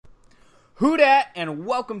Who Dat, and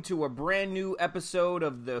welcome to a brand new episode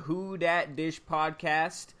of the Who Dat Dish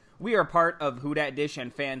podcast. We are part of Who Dat Dish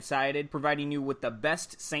and Fansided, providing you with the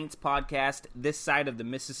best Saints podcast this side of the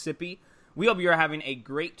Mississippi. We hope you are having a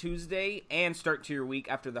great Tuesday and start to your week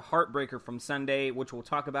after the heartbreaker from Sunday, which we'll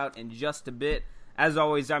talk about in just a bit. As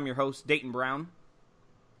always, I'm your host, Dayton Brown.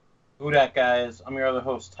 Who Dat, guys? I'm your other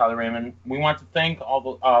host, Tyler Raymond. We want to thank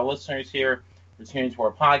all the listeners here for tuning to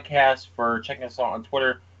our podcast, for checking us out on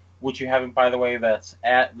Twitter, which you haven't, by the way. That's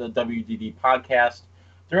at the WDD podcast.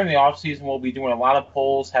 During the off-season, we'll be doing a lot of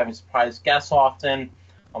polls, having surprise guests often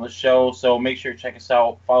on the show, so make sure to check us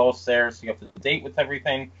out, follow us there so you're up to date with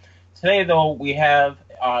everything. Today, though, we have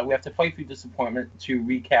to fight through disappointment to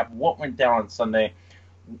recap what went down on Sunday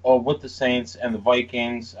with the Saints and the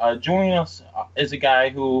Vikings. Joining us is a guy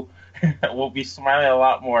who will be smiling a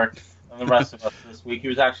lot more than the rest of us this week. He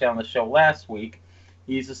was actually on the show last week.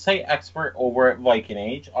 He's a site expert over at Viking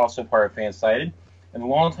Age, also part of Fansided, and the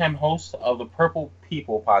longtime host of the Purple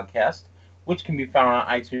People podcast, which can be found on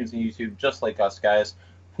iTunes and YouTube, just like us, guys.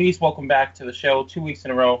 Please welcome back to the show 2 weeks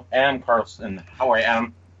in a row, Adam Carlson. How are you,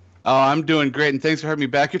 Adam? Oh, I'm doing great, and thanks for having me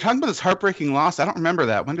back. You're talking about this heartbreaking loss. I don't remember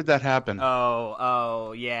that. When did that happen?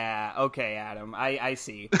 Oh, yeah. Okay, Adam. I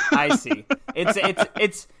see.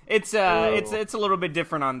 It's a little bit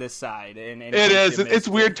different on this side. And it is. It's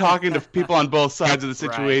weird talking to people on both sides of the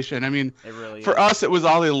situation. Right. I mean, for us, it was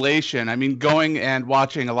all elation. I mean, going and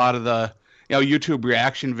watching a lot of the YouTube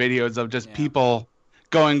reaction videos of just people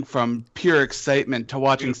going from pure excitement to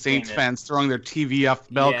watching Saints fans throwing their TV off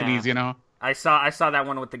balconies. I saw that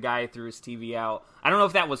one with the guy threw his TV out. I don't know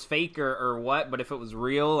if that was fake or what, but if it was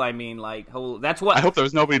real, I mean, that's what. I hope there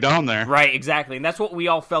was nobody down there. Right, exactly, and that's what we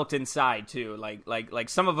all felt inside too. Like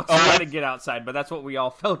some of us tried to get outside, but that's what we all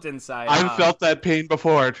felt inside. I've felt that pain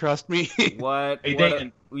before. Trust me. What? Hey,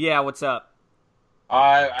 Dayton. What's up?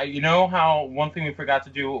 You know how one thing we forgot to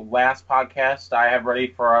do last podcast, I have ready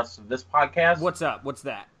for us this podcast? What's up? What's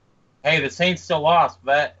that? Hey, the Saints still lost,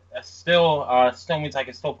 but that still means I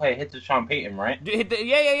can still play a hit to Sean Payton, right?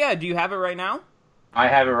 Yeah. Do you have it right now? I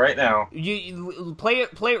have it right now. You play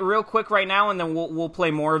it real quick right now, and then we'll play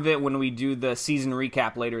more of it when we do the season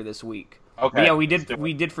recap later this week. Okay. But yeah,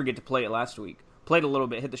 we did forget to play it last week. Played a little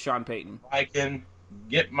bit, hit the Sean Payton. I can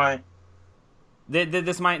get my.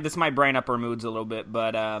 This might brain up our moods a little bit,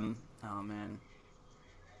 but oh man.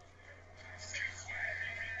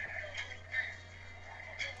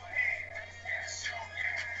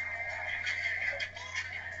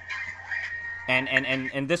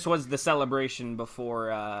 And this was the celebration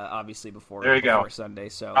before, obviously before Sunday.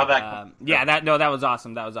 So that was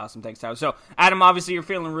awesome. That was awesome. Thanks, Tyler. So Adam, obviously you're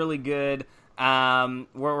feeling really good.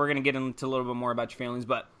 We're gonna get into a little bit more about your feelings,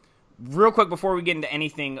 but real quick before we get into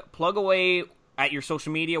anything, plug away at your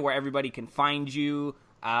social media where everybody can find you.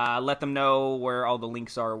 Let them know where all the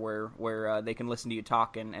links are, where they can listen to you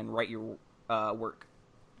talk and write your work.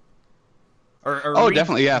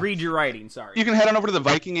 Definitely, yeah. Read your writing, sorry. You can head on over to the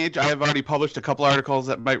Viking Age. I have already published a couple articles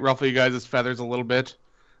that might ruffle you guys' feathers a little bit.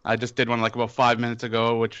 I just did one about 5 minutes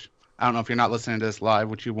ago, which I don't know if you're not listening to this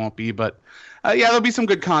live, which you won't be, but there'll be some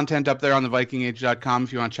good content up there on the vikingage.com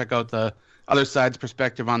if you want to check out the other side's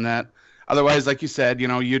perspective on that. Otherwise, like you said,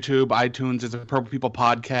 YouTube, iTunes is a Purple People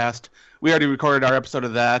podcast. We already recorded our episode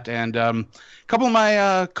of that, and a couple of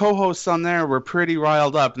my co-hosts on there were pretty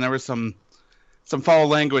riled up, and there was some foul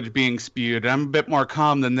language being spewed. I'm a bit more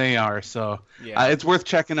calm than they are, so it's worth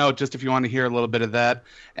checking out just if you want to hear a little bit of that.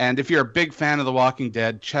 And if you're a big fan of The Walking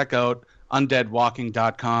Dead, check out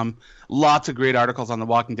undeadwalking.com. Lots of great articles on The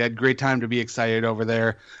Walking Dead. Great time to be excited over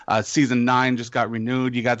there. Season 9 just got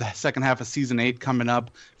renewed. You got the second half of Season 8 coming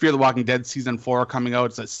up. Fear the Walking Dead Season 4 coming out.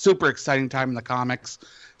 It's a super exciting time in the comics.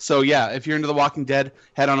 So, if you're into The Walking Dead,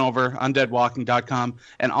 head on over, undeadwalking.com.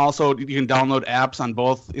 And also, you can download apps on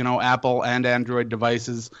both, Apple and Android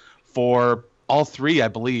devices for all three, I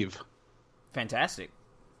believe. Fantastic.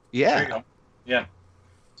 Yeah. There you go. Yeah.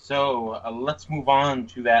 So, let's move on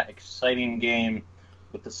to that exciting game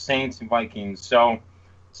with the Saints and Vikings. So,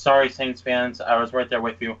 sorry, Saints fans. I was right there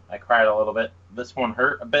with you. I cried a little bit. This one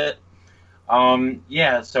hurt a bit.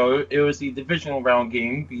 So it was the divisional round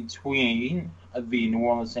game between the New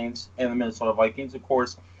Orleans Saints and the Minnesota Vikings. Of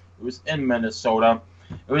course, it was in Minnesota.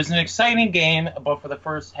 It was an exciting game, but for the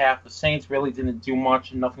first half, the Saints really didn't do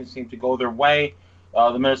much, and nothing seemed to go their way.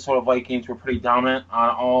 The Minnesota Vikings were pretty dominant on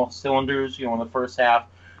all cylinders, in the first half.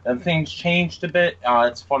 And things changed a bit.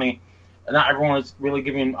 It's funny, not everyone is really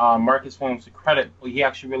giving Marcus Williams the credit, but he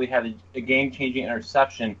actually really had a game-changing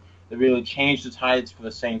interception that really changed the tides for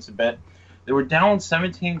the Saints a bit. They were down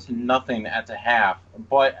 17-0 at the half,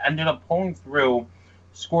 but ended up pulling through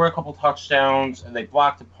scored a couple touchdowns, and they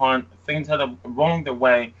blocked a punt. Things had them rolling their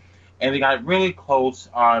way, and they got really close.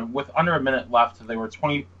 With under a minute left, they were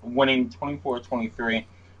winning 24-23.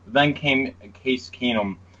 Then came Case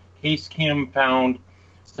Keenum. Case Keenum found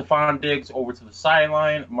Stephon Diggs over to the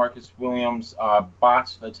sideline. Marcus Williams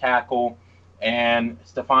botched the tackle, and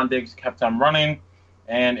Stephon Diggs kept on running,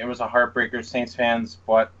 and it was a heartbreaker, Saints fans.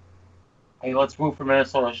 But hey, let's root for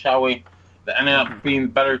Minnesota, shall we? They ended up being the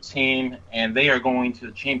better team, and they are going to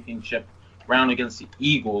the championship round against the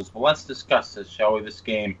Eagles. But let's discuss this, shall we, this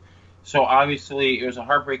game. So obviously, it was a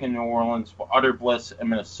heartbreak in New Orleans for utter bliss in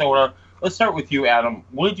Minnesota. Let's start with you, Adam.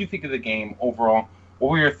 What did you think of the game overall? What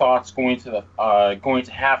were your thoughts going to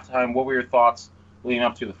halftime? What were your thoughts leading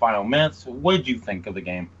up to the final minutes? What did you think of the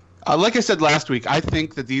game? Like I said last week, I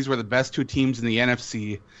think that these were the best two teams in the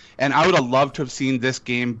NFC, and I would have loved to have seen this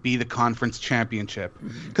game be the conference championship,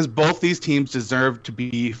 because both these teams deserve to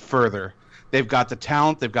be further. They've got the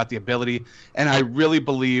talent, they've got the ability, and I really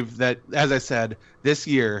believe that, as I said, this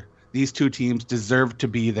year, these two teams deserve to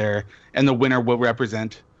be there, and the winner will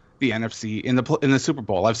represent the NFC in the Super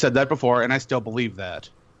Bowl. I've said that before, and I still believe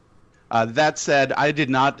that. That said, I did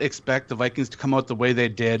not expect the Vikings to come out the way they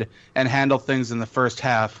did and handle things in the first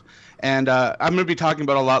half. And I'm going to be talking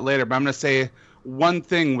about it a lot later, but I'm going to say one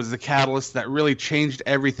thing was the catalyst that really changed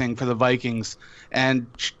everything for the Vikings and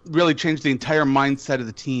really changed the entire mindset of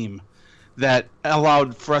the team. That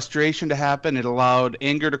allowed frustration to happen, it allowed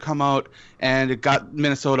anger to come out, and it got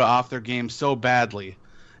Minnesota off their game so badly.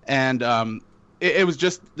 And it was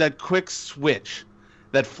just that quick switch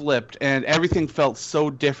that flipped, and everything felt so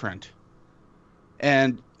different.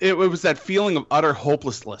 And it was that feeling of utter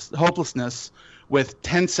hopelessness with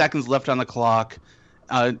 10 seconds left on the clock,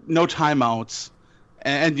 no timeouts,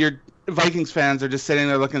 and your Vikings fans are just sitting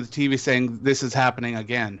there looking at the TV saying, this is happening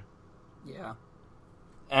again. Yeah.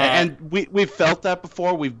 And we've felt that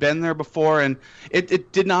before. We've been there before, and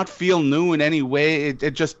it did not feel new in any way.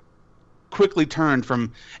 It just quickly turned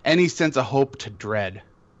from any sense of hope to dread.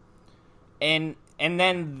 And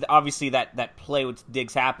then obviously that play with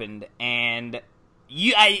Diggs happened, and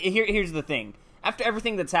here's the thing. After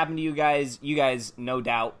everything that's happened to you guys no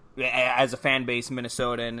doubt, as a fan base in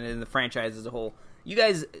Minnesota and the franchise as a whole, you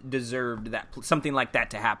guys deserved something like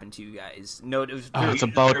that to happen to you guys. No, it's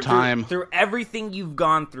about time. Through everything you've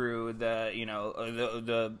gone through,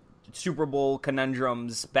 the Super Bowl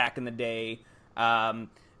conundrums back in the day,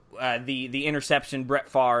 the interception Brett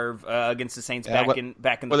Favre against the Saints back in the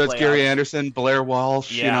playoffs. Whether it's Gary Anderson, Blair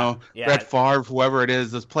Walsh, Brett Favre, whoever it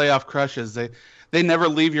is, those playoff crushes, they never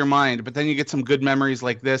leave your mind. But then you get some good memories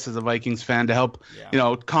like this as a Vikings fan to help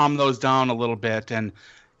calm those down a little bit. And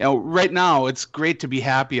right now it's great to be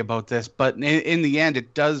happy about this, but in the end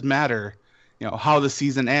it does matter, how the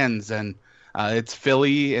season ends, and it's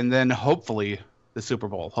Philly, and then hopefully the Super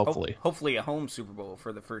Bowl. Hopefully a home Super Bowl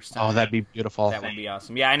for the first time. Oh, that'd be beautiful. That would be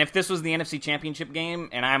awesome. Yeah, and if this was the NFC Championship game,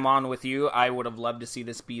 and I'm on with you, I would have loved to see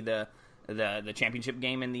this be the championship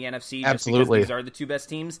game in the NFC. Absolutely. Just because these are the two best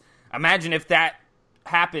teams. Imagine if that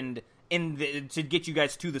happened to get you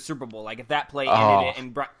guys to the Super Bowl. Like if that play ended it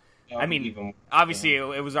and brought. I mean, obviously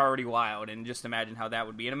it was already wild, and just imagine how that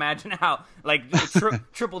would be, and imagine how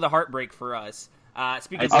triple the heartbreak for us.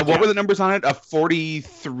 What were the numbers on it?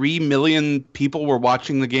 43 million people were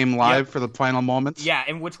watching the game live for the final moments. Yeah,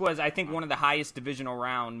 and which was, I think, one of the highest divisional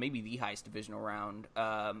round, maybe the highest divisional round,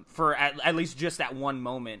 for at least just that one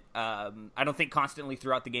moment. I don't think constantly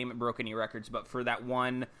throughout the game it broke any records, but for that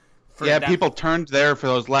one. People turned there for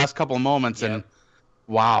those last couple moments, and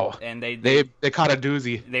wow, and they caught a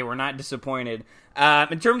doozy. They were not disappointed.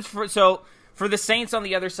 For the Saints on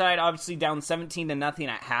the other side, obviously down 17-0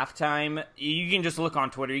 at halftime. You can just look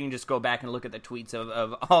on Twitter. You can just go back and look at the tweets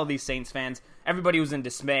of all these Saints fans. Everybody was in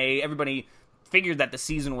dismay. Everybody figured that the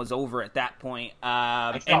season was over at that point.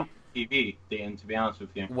 I shut off my TV, Dan, to be honest with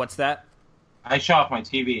you. What's that? I shut off my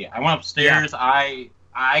TV. I went upstairs. Yeah.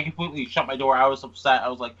 I completely shut my door. I was upset. I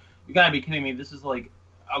was like, you gotta be kidding me. This is like,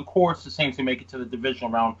 of course the Saints will make it to the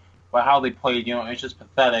divisional round, but how they played, it's just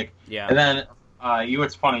pathetic. Yeah. And then...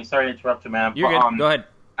 it's funny. Sorry to interrupt you, man. You're good. Go ahead.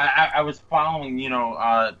 I was following,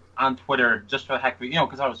 on Twitter just for the heck of it,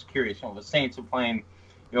 because I was curious. The Saints were playing,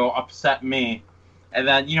 upset me, and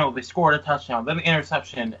then they scored a touchdown, then the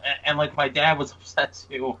interception, and like my dad was upset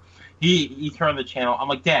too. He turned the channel. I'm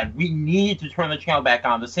like, Dad, we need to turn the channel back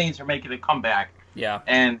on. The Saints are making a comeback. Yeah.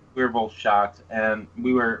 And we were both shocked, and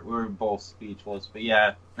we were both speechless. But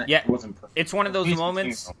yeah, it wasn't perfect. It's one of those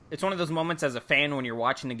moments. It's one of those moments as a fan when you're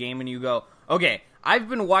watching the game and you go, okay, I've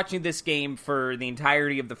been watching this game for the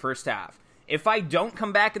entirety of the first half. if I don't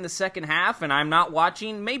come back in the second half and I'm not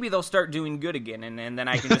watching, maybe they'll start doing good again, and then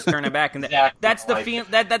I can just turn it back. And that's the feel.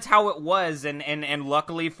 That's how it was, and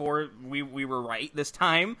luckily we were right this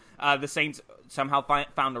time. The Saints somehow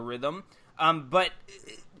found a rhythm, but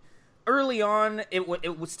early on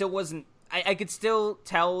it still wasn't. I could still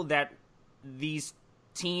tell that these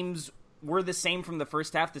teams were the same from the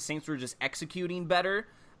first half. The Saints were just executing better.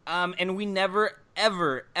 And we never,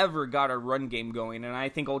 ever, ever got a run game going, and I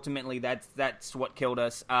think ultimately that's what killed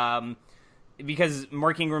us. Because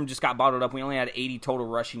Mark Ingram just got bottled up. We only had 80 total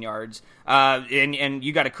rushing yards. And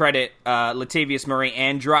you got to credit Latavius Murray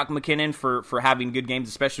and Jerick McKinnon for having good games,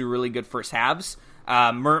 especially really good first halves.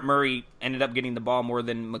 Murray ended up getting the ball more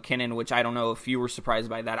than McKinnon, which I don't know if you were surprised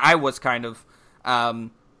by that. I was kind of,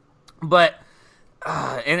 but.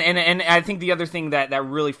 And I think the other thing that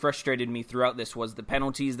really frustrated me throughout this was the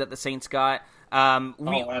penalties that the Saints got.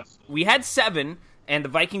 We had 7, and the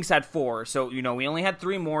Vikings had 4. So, we only had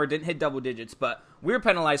 3 more, didn't hit double digits, but we were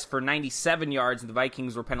penalized for 97 yards, and the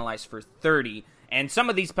Vikings were penalized for 30. And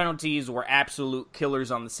some of these penalties were absolute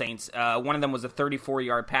killers on the Saints. One of them was a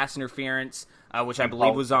 34-yard pass interference, which I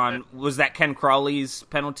believe was that Ken Crawley's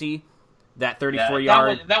penalty? That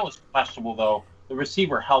 34-yard? That was questionable, though. The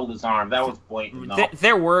receiver held his arm. That was blatant.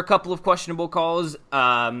 There were a couple of questionable calls,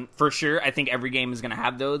 for sure. I think every game is going to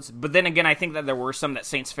have those. But then again, I think that there were some that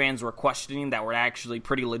Saints fans were questioning that were actually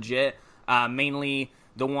pretty legit. Mainly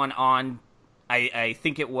the one on, I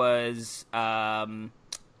think it was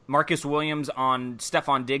Marcus Williams on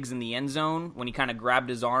Stephon Diggs in the end zone when he kind of grabbed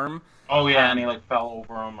his arm. Oh, yeah, and he fell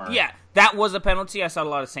over him. Yeah, that was a penalty. I saw a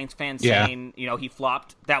lot of Saints fans saying, he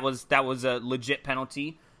flopped. That was a legit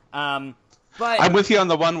penalty. But I'm with you on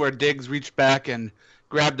the one where Diggs reached back and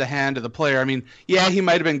grabbed the hand of the player. I mean, yeah, he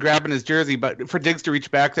might have been grabbing his jersey, but for Diggs to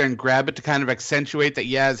reach back there and grab it to kind of accentuate that,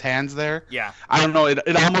 his hand's there. Yeah. I don't know.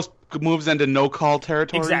 It almost moves into no-call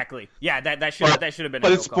territory. Exactly. Yeah, that should have been.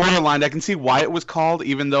 But it's borderline. I can see why it was called,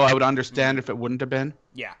 even though I would understand if it wouldn't have been.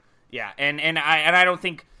 Yeah, and I don't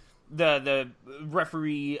think the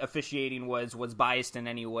referee officiating was biased in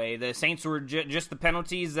any way. The Saints were just the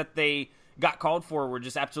penalties that they got called for were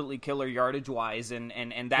just absolutely killer yardage wise, and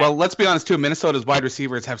that. Well, let's be honest too. Minnesota's wide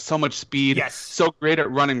receivers have so much speed, so great at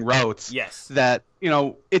running routes, that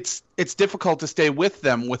it's difficult to stay with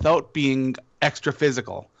them without being extra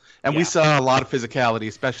physical. And we saw a lot of physicality,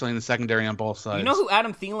 especially in the secondary on both sides. You know who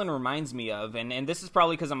Adam Thielen reminds me of? And this is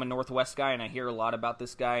probably because I'm a Northwest guy and I hear a lot about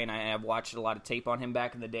this guy and I have watched a lot of tape on him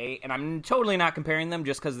back in the day. And I'm totally not comparing them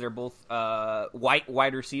just because they're both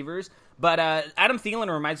wide receivers. But Adam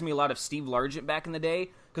Thielen reminds me a lot of Steve Largent back in the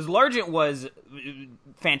day, because Largent was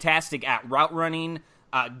fantastic at route running,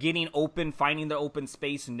 getting open, finding the open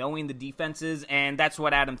space, knowing the defenses, and that's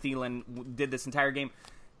what Adam Thielen did this entire game.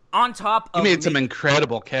 On top of he made some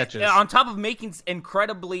incredible catches. On top of making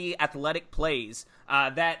incredibly athletic plays,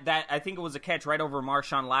 that I think it was a catch right over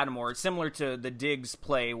Marshawn Lattimore, similar to the Diggs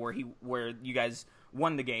play where you guys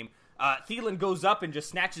won the game. Thielen goes up and just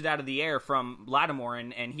snatches it out of the air from Lattimore,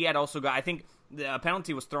 and he had also got, I think a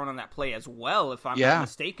penalty was thrown on that play as well, if I'm not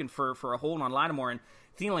mistaken, for a hold on Lattimore, and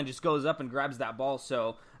Thielen just goes up and grabs that ball.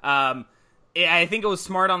 So I think it was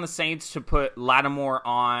smart on the Saints to put Lattimore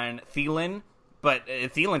on Thielen. But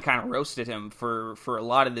Thielen kind of roasted him for a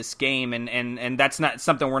lot of this game, and that's not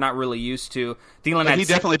something we're not really used to. Thielen he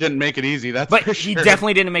definitely didn't make it easy. He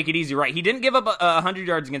definitely didn't make it easy, right? He didn't give up 100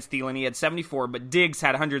 yards against Thielen. He had 74, but Diggs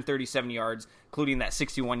had 137 yards, including that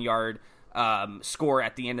 61-yard score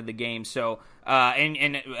at the end of the game. So,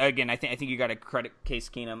 and again, I think you got to credit Case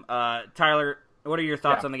Keenum. Tyler, what are your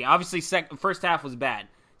thoughts on the game? Obviously, first half was bad.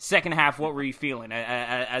 Second half, what were you feeling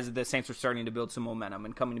as the Saints were starting to build some momentum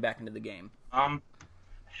and coming back into the game? I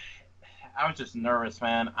was just nervous,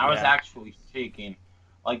 man. I was actually shaking.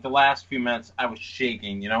 Like the last few minutes, I was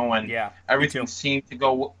shaking. When everything seemed to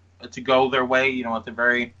go their way. At the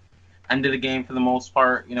very end of the game, for the most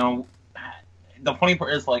part. The funny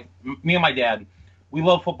part is, like, me and my dad, we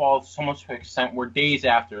love football so much to an extent where days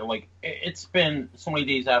after, like, it's been so many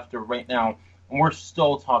days after right now, and we're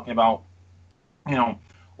still talking about, well,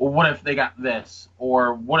 what if they got this?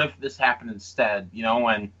 Or what if this happened instead?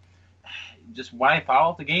 And just why I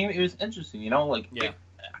followed the game, it was interesting,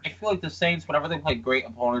 I feel like the Saints, whenever they play great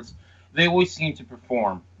opponents, they always seem to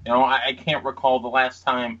perform. I can't recall the last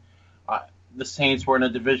time the Saints were in the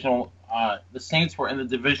divisional round of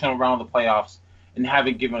the playoffs and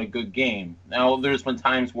haven't given a good game. Now, there's been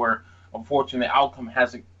times where, unfortunately, the outcome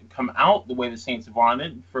hasn't come out the way the Saints have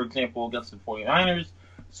wanted. For example, against the 49ers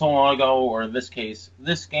so long ago, or in this case,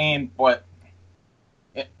 this game. But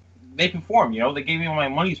they performed. They gave me my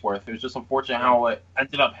money's worth. It was just unfortunate how it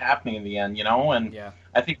ended up happening in the end. And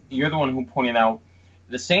I think you're the one who pointed out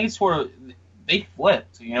the Saints they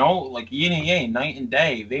flipped. Like yin and yang, night and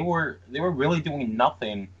day. They were really doing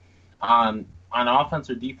nothing on offense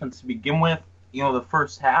or defense to begin with. The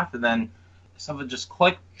first half, and then something just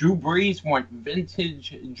clicked. Drew Brees went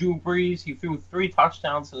vintage Drew Brees. He threw 3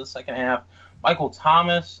 touchdowns in the second half. Michael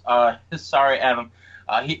Thomas, sorry, Adam,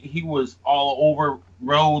 he was all over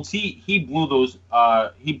Rhodes. He blew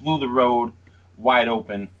the road wide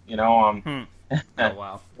open. Oh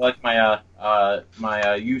wow! Like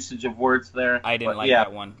my usage of words there. I didn't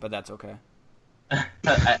that one, but that's okay.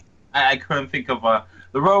 I couldn't think of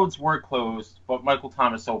the roads were closed, but Michael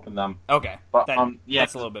Thomas opened them. Okay, but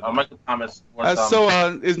that's a little bit. Michael Thomas was.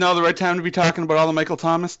 So is now the right time to be talking about all the Michael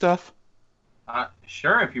Thomas stuff?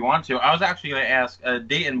 Sure, if you want to. I was actually going to ask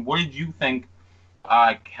Dayton, what did you think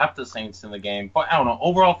kept the Saints in the game? But I don't know.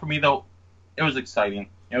 Overall, for me though, it was exciting.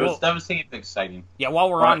 It was devastating, exciting. Yeah. While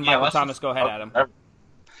we're on Michael Thomas, go ahead, Adam.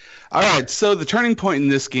 All right. So the turning point in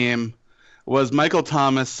this game was Michael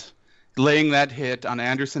Thomas laying that hit on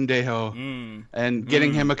Anderson Dejo and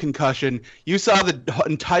getting him a concussion. You saw the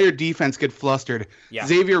entire defense get flustered. Yeah.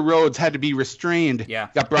 Xavier Rhodes had to be restrained. Yeah.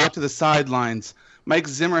 Got brought to the sidelines. Mike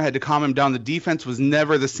Zimmer had to calm him down. The defense was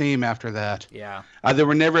never the same after that. Yeah. They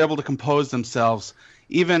were never able to compose themselves.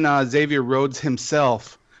 Even Xavier Rhodes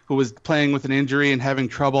himself, who was playing with an injury and having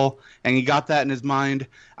trouble, and he got that in his mind.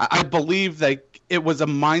 I believe that it was a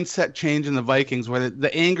mindset change in the Vikings where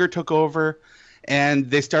the anger took over and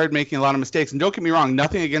they started making a lot of mistakes. And don't get me wrong,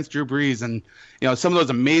 nothing against Drew Brees. And, some of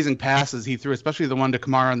those amazing passes he threw, especially the one to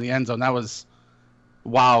Kamara in the end zone, that was,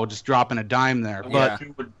 wow, just dropping a dime there. Yeah.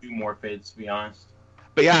 But would do more fades, to be honest.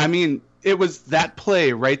 But yeah, I mean, it was that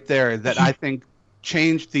play right there that I think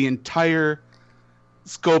changed the entire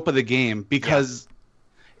scope of the game because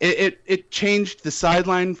it changed the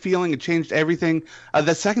sideline feeling. It changed everything.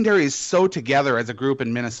 The secondary is so together as a group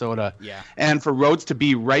in Minnesota. Yeah. And for Rhodes to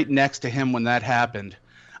be right next to him when that happened,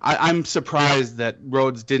 I'm surprised that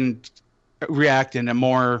Rhodes didn't react in a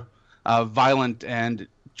more violent and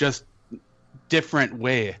just different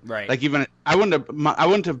way. Right. Like even I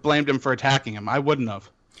wouldn't have blamed him for attacking him. I wouldn't have.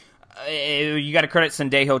 You got to credit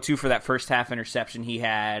Sendejo too for that first half interception he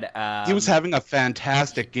had. He was having a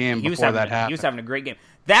fantastic game before that happened. He was having a great game.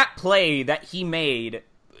 That play that he made,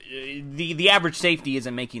 the average safety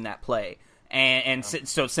isn't making that play. And so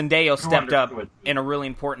Sendejo stepped up in a really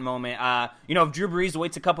important moment. If Drew Brees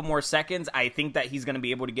waits a couple more seconds, I think that he's going to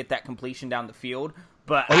be able to get that completion down the field.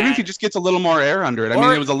 But or even if he just gets a little more air under it. I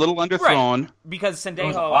mean, it was a little underthrown. Right, because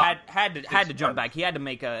Sendejo had to jump back. He had to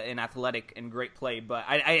make an athletic and great play. But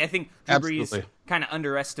I think Drew Brees kind of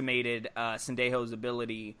underestimated Sendejo's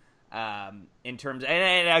ability in terms.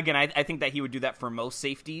 And again, I think that he would do that for most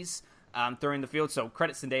safeties throwing the field. So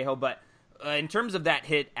credit Sendejo, but. In terms of that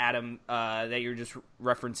hit, Adam, that you're just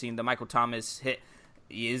referencing, the Michael Thomas hit,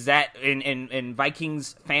 is that in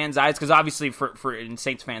Vikings fans' eyes? Because obviously, for in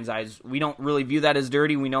Saints fans' eyes, we don't really view that as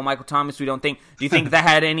dirty. We know Michael Thomas. We don't think. Do you think that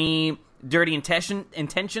had any dirty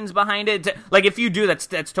intentions behind it? Like, if you do, that's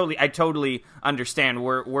totally. I totally understand.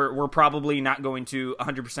 We're probably not going to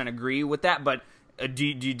 100% agree with that, but.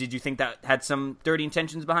 Did you think that had some dirty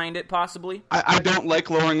intentions behind it, possibly? I don't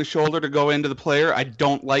like lowering the shoulder to go into the player. I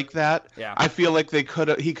don't like that. Yeah. I feel like he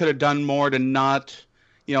could have done more to not,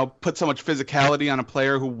 put so much physicality on a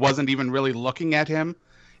player who wasn't even really looking at him.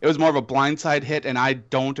 It was more of a blindside hit, and I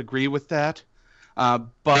don't agree with that.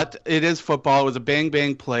 But it is football. It was a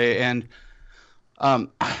bang play, and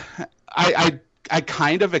I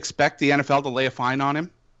kind of expect the NFL to lay a fine on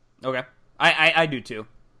him. Okay, I do too.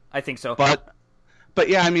 I think so. But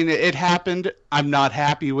yeah, I mean, it happened. I'm not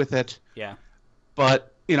happy with it. Yeah.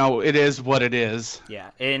 But, it is what it is.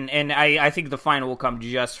 Yeah, and I think the fine will come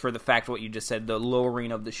just for the fact what you just said, the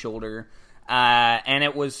lowering of the shoulder. And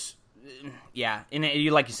it was,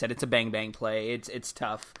 and like you said, it's a bang play. It's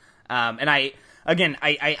tough. And I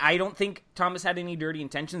don't think Thomas had any dirty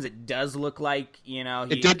intentions. It does look like,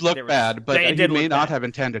 it did look bad, but he may not have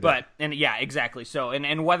intended it. And yeah, exactly. So,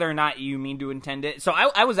 and whether or not you mean to intend it. So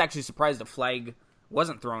I was actually surprised the flag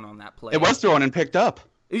wasn't thrown on that play. It was thrown and picked up.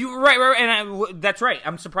 Right, and that's right.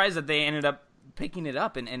 I'm surprised that they ended up picking it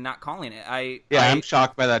up and not calling it. I'm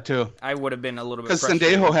shocked by that too. I would have been a little bit because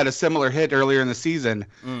Sendejo had a similar hit earlier in the season,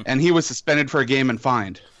 and he was suspended for a game and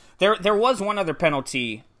fined. There was one other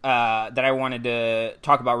penalty that I wanted to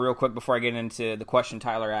talk about real quick before I get into the question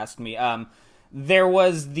Tyler asked me. There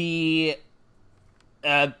was the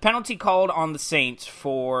penalty called on the Saints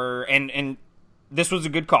for, and this was a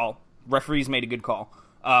good call. Referees made a good call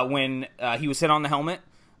when he was hit on the helmet.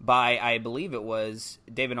 by, I believe it was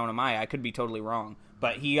David Onamaya. I could be totally wrong,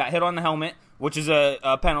 but he got hit on the helmet, which is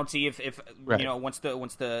a penalty if right. Once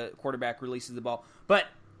the quarterback releases the ball. But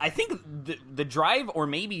I think the drive, or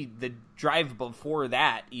maybe the drive before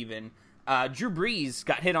that even, Drew Brees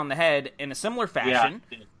got hit on the head in a similar fashion,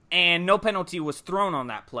 and no penalty was thrown on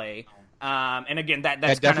that play. And again, that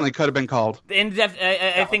definitely could have been called. And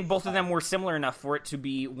I think both of them were similar enough for it to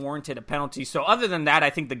be warranted a penalty. So other than that, I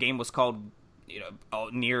think the game was called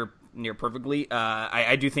near perfectly.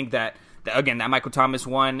 I do think that again, that Michael Thomas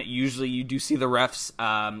one, usually you do see the refs.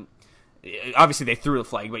 Obviously, they threw the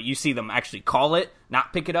flag, but you see them actually call it,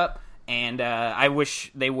 not pick it up. And I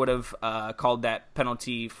wish they would have called that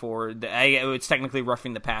penalty for it's technically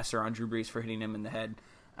roughing the passer on Drew Brees for hitting him in the head.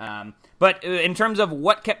 But in terms of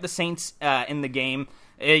what kept the Saints in the game,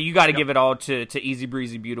 you got to give it all to easy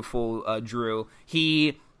breezy, beautiful Drew.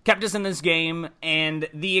 He kept us in this game, and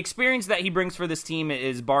the experience that he brings for this team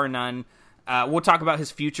is bar none. We'll talk about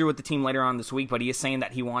his future with the team later on this week, but he is saying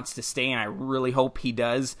that he wants to stay, and I really hope he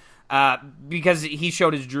does, because he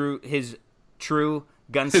showed his true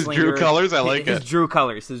gunslinger. His Drew colors, I like his Drew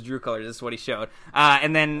colors. His Drew colors, this is what he showed.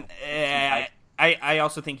 And then I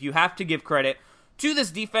also think you have to give credit to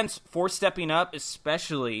this defense for stepping up,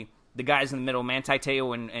 especially the guys in the middle, Manti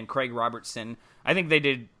Te'o and Craig Robertson. I think they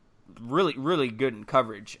did really, really good in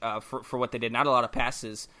coverage for what they did. Not a lot of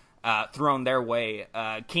passes thrown their way.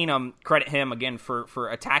 Keenum, credit him again for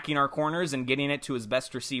attacking our corners and getting it to his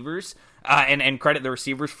best receivers, and credit the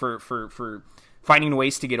receivers for finding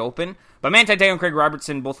ways to get open. But Manti Te'o and Craig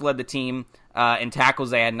Robertson both led the team in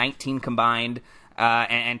tackles. They had 19 combined,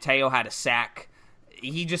 and Te'o had a sack.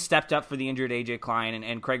 He just stepped up for the injured A.J. Klein,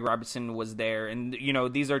 and Craig Robertson was there. And,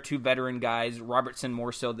 these are two veteran guys, Robertson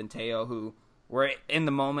more so than Te'o, who were in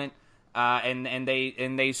the moment, and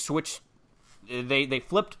they switched. They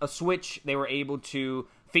flipped a switch. They were able to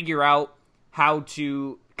figure out how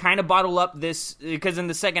to kind of bottle up this, because in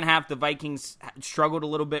the second half, the Vikings struggled a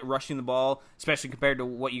little bit rushing the ball, especially compared to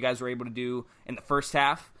what you guys were able to do in the first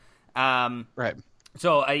half. Right.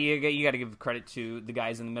 So you got to give credit to the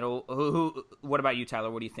guys in the middle. What about you, Tyler?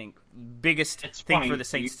 What do you think? Biggest thing for the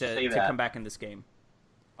Saints to come back in this game?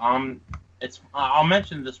 I'll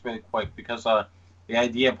mention this really quick because the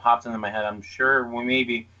idea popped into my head. I'm sure we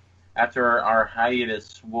maybe after our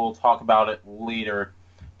hiatus we'll talk about it later.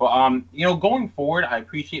 But going forward, I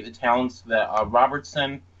appreciate the talents that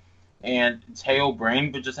Robertson and Te'o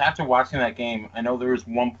bring. But just after watching that game, I know there was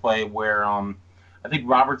one play where I think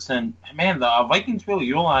Robertson, the Vikings really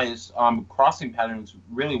utilize crossing patterns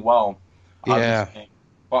really well. Yeah. This game.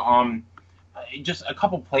 But just a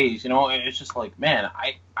couple plays, it's just like, man,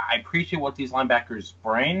 I appreciate what these linebackers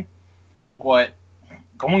bring, but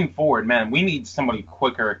going forward, man, we need somebody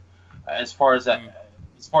quicker as far as the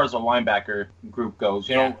linebacker group goes.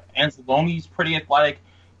 Anzalone's pretty athletic.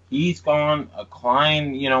 He's gone.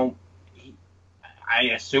 Klein, I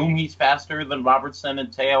assume he's faster than Robertson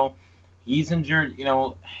and Te'o. He's injured.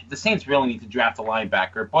 The Saints really need to draft a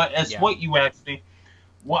linebacker. But as what you asked me,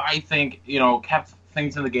 what I think, kept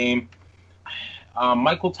things in the game,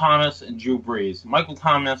 Michael Thomas and Drew Brees. Michael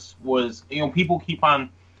Thomas was, people keep on,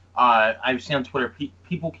 I've seen on Twitter,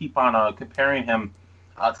 people keep on comparing him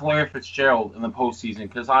to Larry Fitzgerald in the postseason,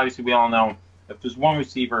 because obviously we all know if there's one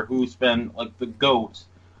receiver who's been like the GOAT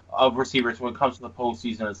of receivers when it comes to the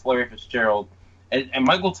postseason, it's Larry Fitzgerald. And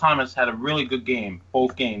Michael Thomas had a really good game,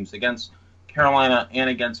 both games, against Carolina and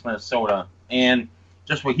against Minnesota. And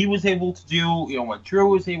just what he was able to do, what Drew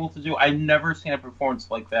was able to do, I've never seen a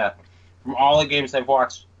performance like that. From all the games I've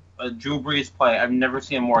watched Drew Brees play, I've never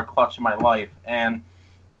seen him more clutch in my life. And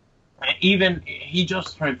even, he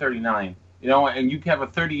just turned 39, and you have a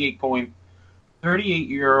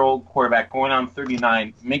 38-year-old quarterback going on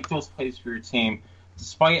 39, make those plays for your team,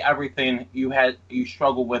 despite everything you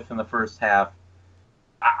struggled with in the first half.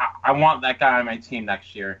 I want that guy on my team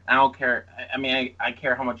next year. I don't care. I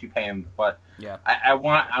care how much you pay him, but yeah, I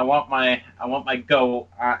want my GOAT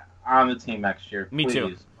on the team next year. Me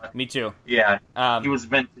too. Me too. Yeah, he was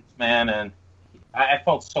vintage, man, and I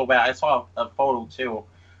felt so bad. I saw a photo too.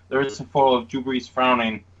 There was a photo of Drew Brees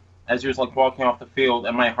frowning as he was like walking off the field,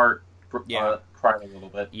 and my heart cried a little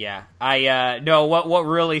bit. Yeah, what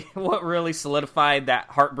really solidified that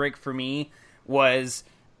heartbreak for me was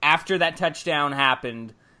after that touchdown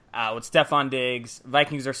happened with Stephon Diggs.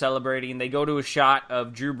 Vikings are celebrating. They go to a shot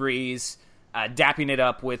of Drew Brees dapping it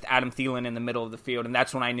up with Adam Thielen in the middle of the field, and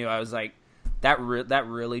that's when I knew. I was like, that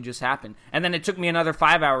really just happened. And then it took me another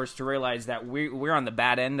 5 hours to realize that we're on the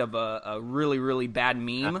bad end of a really, really bad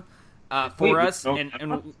meme for us.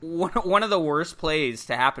 And one of the worst plays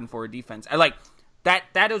to happen for a defense.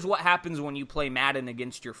 That is what happens when you play Madden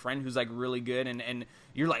against your friend who's like really good, and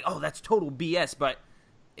you're like, oh, that's total BS, but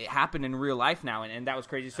it happened in real life now, and that was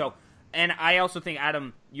crazy. So, and I also think,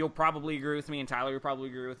 Adam, you'll probably agree with me, and Tyler, you'll probably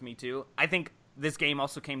agree with me too. I think this game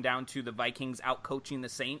also came down to the Vikings out-coaching the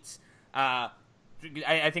Saints.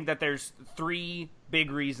 I think that there's 3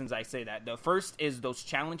 big reasons I say that. The first is those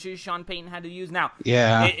challenges Sean Payton had to use. Now,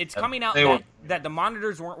 it's coming out that the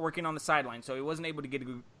monitors weren't working on the sideline, so he wasn't able to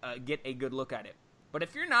get a good look at it. But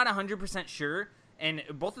if you're not 100% sure, and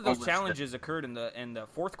both of those challenges occurred in the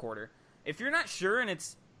fourth quarter, if you're not sure and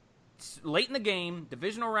it's late in the game,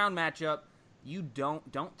 divisional round matchup, you don't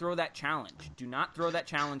throw that challenge. Do not throw that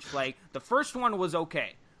challenge flag. The first one was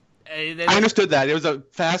okay. I understood that. It was a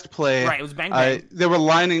fast play. Right, it was bang bang. They were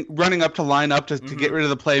running up to line up to get rid of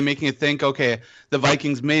the play, making it think, okay, the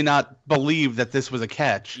Vikings may not believe that this was a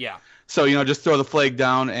catch. Yeah. So, just throw the flag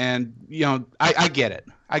down, and, I get it.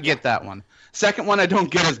 I get that one. Second one, I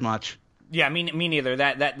don't get as much. Yeah, me neither.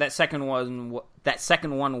 That second one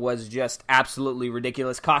was just absolutely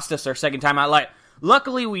ridiculous. Cost us our second timeout.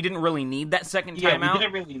 Luckily, we didn't really need that second timeout. Yeah, we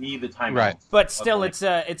didn't really need the timeout. Right. But still, it's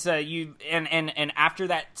and after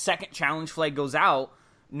that second challenge flag goes out,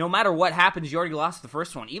 no matter what happens, you already lost the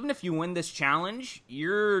first one. Even if you win this challenge,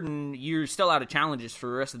 you're still out of challenges for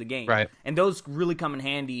the rest of the game. Right. And those really come in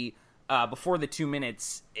handy before the 2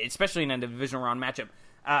 minutes, especially in a divisional round matchup.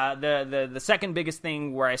 The second biggest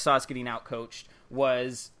thing where I saw us getting out-coached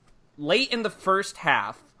was late in the first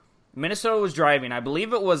half. Minnesota was driving. I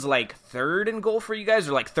believe it was 3rd and goal for you guys,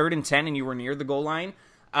 or 3rd and 10, and you were near the goal line.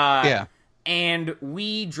 And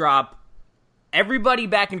we drop everybody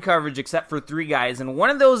back in coverage except for 3 guys. And one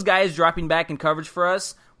of those guys dropping back in coverage for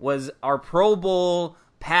us was our Pro Bowl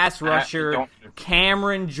pass rusher,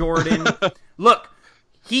 Cameron Jordan. Look,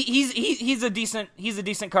 he's a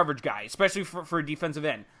decent coverage guy, especially for a defensive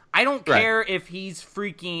end. I don't care if he's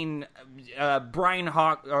freaking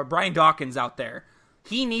Brian Dawkins out there.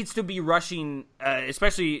 He needs to be rushing,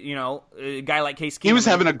 especially a guy like Case Keenum. He was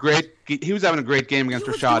having a great game against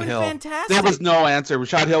Rashad Hill. Fantastic. There was no answer.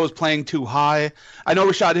 Rashad Hill was playing too high. I know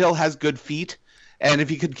Rashad Hill has good feet, and if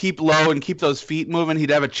he could keep low and keep those feet moving, he'd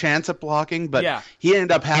have a chance at blocking. But he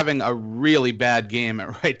ended up having a really bad game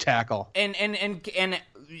at right tackle. And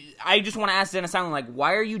I just want to ask Dennis Allen,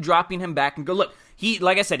 why are you dropping him back and go look? He,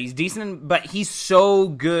 like I said, he's decent, but he's so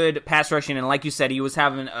good pass rushing, and like you said, he was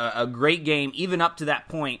having a great game, even up to that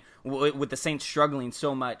point, with the Saints struggling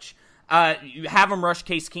so much. You have him rush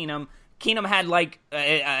Case Keenum. Keenum had,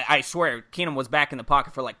 I swear, Keenum was back in the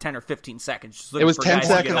pocket for 10 or 15 seconds. It was 10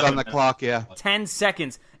 seconds on the clock, 10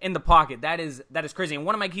 seconds in the pocket. That is crazy. And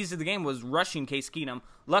one of my keys to the game was rushing Case Keenum.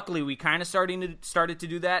 Luckily, we kind of started to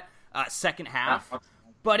do that second half.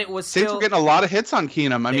 But it was Saints were getting a lot of hits on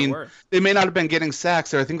Keenum. They may not have been getting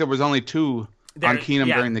sacks. I think there was only 2 on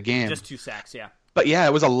Keenum during the game. Just 2 sacks, yeah. But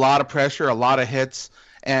it was a lot of pressure, a lot of hits.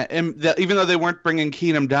 And even though they weren't bringing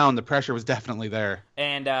Keenum down, the pressure was definitely there.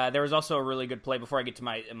 And there was also a really good play, before I get to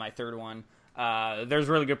my third one, there's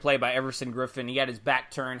a really good play by Everson Griffin. He had his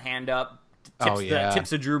back turn, hand up,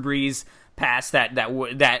 tips a Drew Brees pass that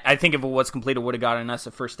I think if it was completed would have gotten us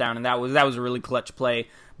a first down, and that was a really clutch play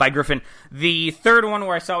by Griffin. The third one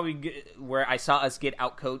where I saw us get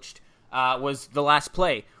outcoached was the last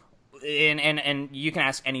play, and you can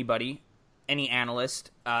ask anybody, any analyst.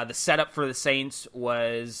 The setup for the Saints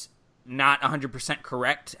was not 100%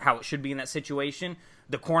 correct how it should be in that situation.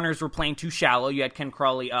 The corners were playing too shallow. You had Ken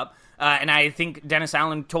Crawley up, and I think Dennis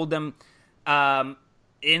Allen told them.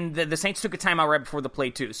 The Saints took a timeout right before the play,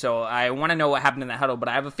 too, so I want to know what happened in that huddle, but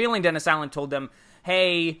I have a feeling Dennis Allen told them,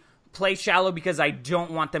 hey, play shallow because I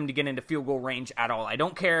don't want them to get into field goal range at all. I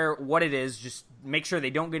don't care what it is, just make sure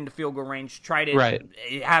they don't get into field goal range. Try to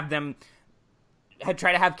have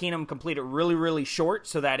Keenum complete it really, really short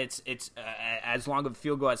so that it's as long of a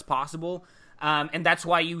field goal as possible. And that's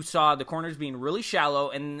why you saw the corners being really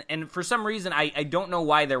shallow. And for some reason, I don't know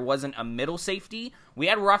why there wasn't a middle safety. We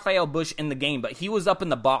had Raphael Bush in the game, but he was up in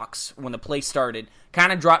the box when the play started.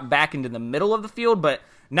 Kind of dropped back into the middle of the field, but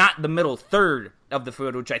not the middle third of the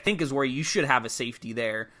field, which I think is where you should have a safety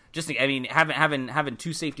there. Having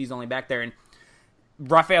 2 safeties only back there. And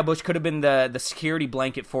Raphael Bush could have been the security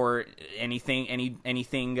blanket for anything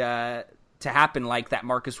to happen, like that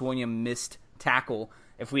Marcus Williams missed tackle.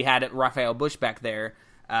 If we had Raphael Bush back there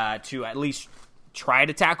to at least try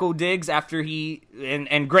to tackle Diggs after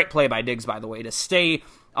and great play by Diggs, by the way, to stay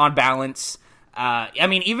on balance.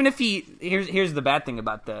 Even if here's the bad thing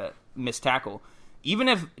about the missed tackle. Even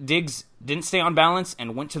if Diggs didn't stay on balance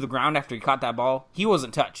and went to the ground after he caught that ball, he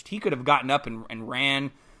wasn't touched. He could have gotten up and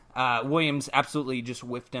ran. Williams absolutely just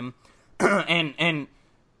whiffed him. And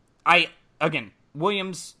I, again,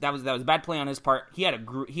 Williams, that was a bad play on his part. He had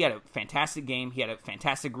a fantastic game. He had a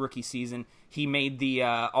fantastic rookie season. He made the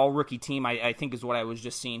all-rookie team, I think is what I was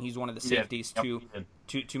just seeing. He's one of the safeties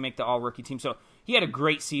to make the all-rookie team. So he had a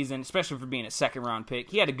great season, especially for being a second-round pick.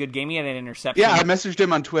 He had a good game. He had an interception. Yeah, I messaged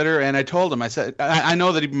him on Twitter, and I told him, I said, I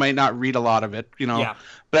know that he might not read a lot of it,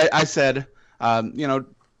 but I said,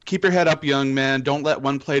 keep your head up, young man. Don't let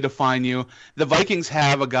one play define you. The Vikings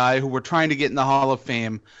have a guy who we're trying to get in the Hall of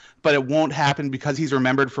Fame, but it won't happen because he's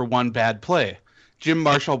remembered for one bad play. Jim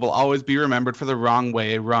Marshall will always be remembered for the wrong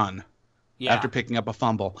way run after picking up a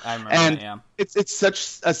fumble. I remember that, yeah. It's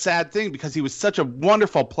such a sad thing because he was such a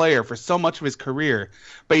wonderful player for so much of his career,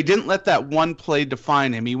 but he didn't let that one play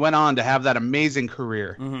define him. He went on to have that amazing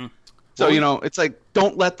career. Mm-hmm. So, it's like,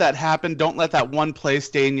 don't let that happen. Don't let that one play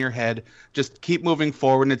stay in your head. Just keep moving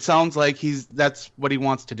forward. And it sounds like that's what he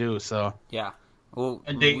wants to do. So yeah. Well,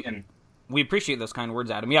 and Dayton, we appreciate those kind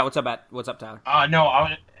words, Adam. Yeah, what's up, Tyler? No,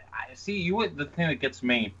 I see you. The thing that gets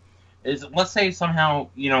me is, let's say somehow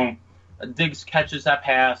Diggs catches that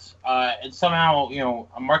pass, and somehow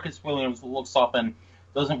Marcus Williams looks up and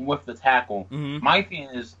doesn't whiff the tackle. Mm-hmm. My thing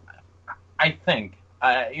is, I think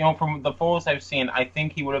from the photos I've seen, I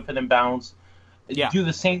think he would have been in bounds. Yeah. Do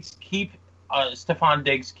the Saints keep Stephon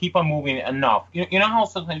Diggs, keep on moving enough? You know how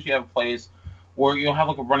sometimes you have plays where you'll have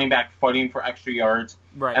like a running back fighting for extra yards,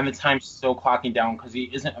 right, and the time's still clocking down because he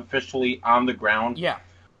isn't officially on the ground. Yeah.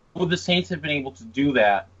 Would the Saints have been able to do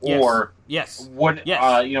that, yes. or would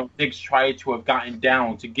yes. Diggs try to have gotten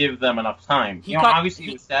down to give them enough time? Obviously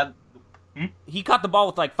it was sad. He caught the ball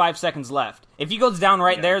with like 5 seconds left. If he goes down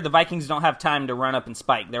right there, the Vikings don't have time to run up and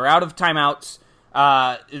spike. They're out of timeouts.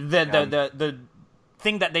 The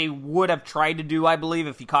thing that they would have tried to do, I believe,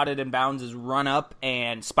 if he caught it in bounds, is run up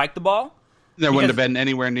and spike the ball. There wouldn't have been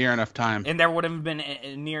anywhere near enough time. And there would have been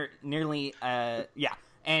nearly.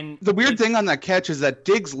 And the weird thing on that catch is that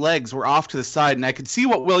Diggs' legs were off to the side, and I could see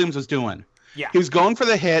what Williams was doing. Yeah. He was going for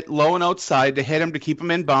the hit, low and outside, to hit him to keep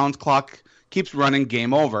him in bounds. Clock keeps running,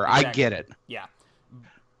 game over. Exactly. I get it. Yeah.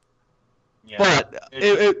 But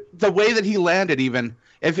the way that he landed, even,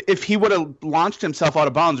 if he would have launched himself out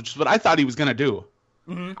of bounds, which is what I thought he was going to do.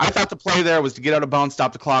 Mm-hmm. I thought the play there was to get out of bounds,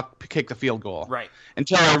 stop the clock, kick the field goal. Right.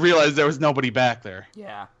 Until I realized there was nobody back there.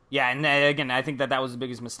 Yeah. Yeah, and again, I think that was the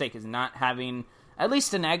biggest mistake, is not having at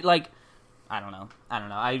least an egg. Like, I don't know.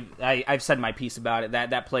 I've said my piece about it.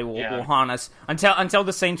 That play will haunt us until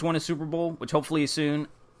the Saints win a Super Bowl, which hopefully is soon.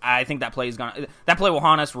 I think that play will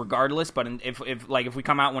haunt us regardless. But if we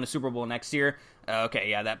come out and win a Super Bowl next year,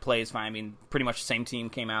 that play is fine. I mean, pretty much the same team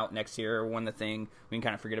came out next year, won the thing. We can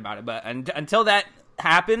kind of forget about it. But until that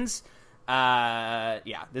happens,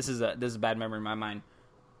 this is a bad memory in my mind.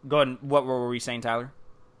 Go ahead. What were we saying, Tyler?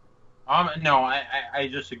 No, I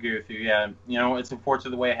just agree with you. Yeah, it's unfortunate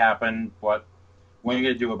the way it happened, but what are you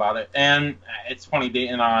gonna do about it? And it's funny,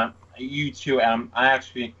 Dayton. You too, Adam. I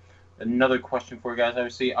actually another question for you guys.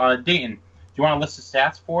 Obviously, Dayton, do you want to list the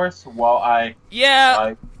stats for us? Let's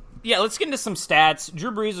get into some stats.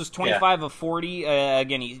 Drew Brees was 25 of 40.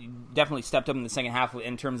 Again, he definitely stepped up in the second half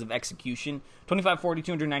in terms of execution. 25-40,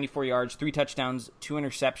 294 yards, 3 touchdowns, 2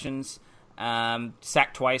 interceptions,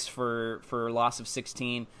 sacked twice for a loss of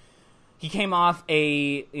 16. He came off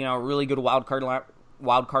a really good wild card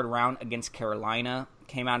round against Carolina.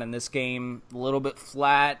 Came out in this game a little bit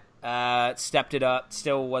flat. Stepped it up.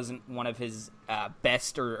 Still wasn't one of his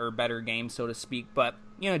best or better games, so to speak, but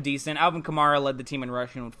decent. Alvin Kamara led the team in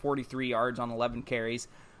rushing with 43 yards on 11 carries.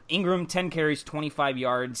 Ingram 10 carries, 25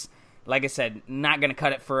 yards. Like I said, not going to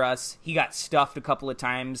cut it for us. He got stuffed a couple of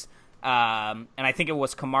times, and I think it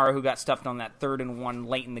was Kamara who got stuffed on that 3rd and 1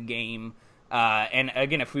 late in the game. And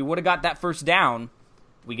again, if we would have got that first down,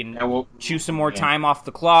 we can chew some more time off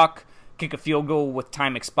the clock, kick a field goal with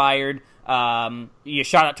time expired.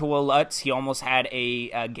 Shout out to Will Lutz. He almost had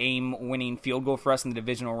a game-winning field goal for us in the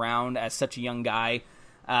divisional round as such a young guy.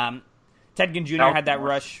 Ted Ginn Jr. had that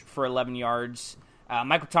rush for 11 yards.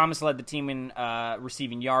 Michael Thomas led the team in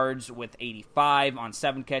receiving yards with 85 on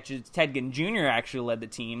 7 catches. Ted Ginn Jr. actually led the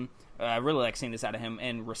team. I really like seeing this out of him.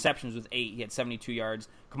 And receptions with 8. He had 72 yards.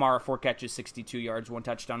 Kamara, 4 catches, 62 yards, 1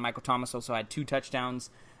 touchdown. Michael Thomas also had 2 touchdowns.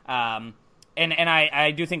 And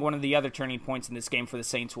I do think one of the other turning points in this game for the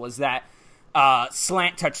Saints was that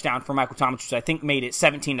slant touchdown for Michael Thomas, which I think made it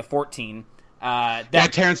 17-14.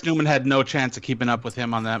 Terrence Newman had no chance of keeping up with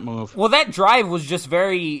him on that move. Well, that drive was just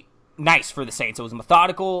very nice for the Saints. It was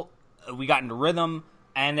methodical. We got into rhythm.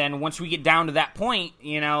 And then once we get down to that point,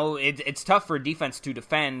 it's tough for a defense to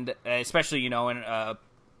defend, especially, in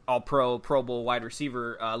all-pro, Pro Bowl wide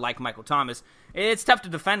receiver like Michael Thomas. It's tough to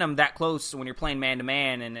defend him that close when you're playing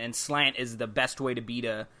man-to-man, and slant is the best way to beat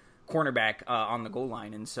a cornerback on the goal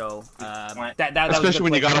line, and so that especially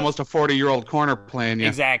when you got almost a 40-year-old corner playing you.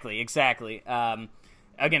 Exactly.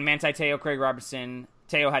 Again, Manti Te'o, Craig Robertson.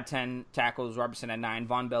 Te'o had 10 tackles, Robertson had 9,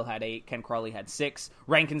 Von Bell had 8, Ken Crawley had 6.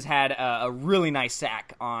 Rankins had a really nice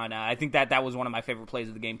sack on. I think that was one of my favorite plays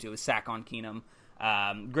of the game too. A sack on Keenum.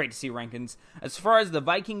 Great to see Rankins. As far as the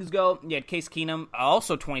Vikings go, you had Case Keenum,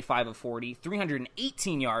 also 25 of 40,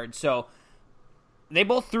 318 yards. So they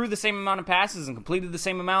both threw the same amount of passes and completed the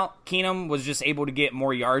same amount. Keenum was just able to get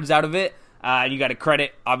more yards out of it. You got to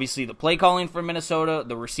credit, obviously, the play calling for Minnesota,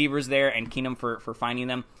 the receivers there, and Keenum for finding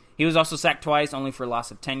them. He was also sacked twice, only for a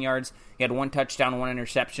loss of 10 yards. He had 1 touchdown, 1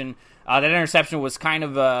 interception. That interception was kind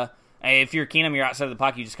of if you're Keenum, you're outside of the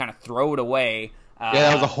pocket, you just kind of throw it away.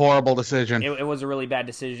 That was a horrible decision. It was a really bad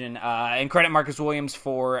decision. And credit Marcus Williams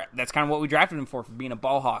that's kind of what we drafted him for being a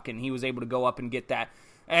ball hawk, and he was able to go up and get that.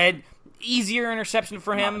 Easier interception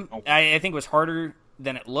for him. I think it was harder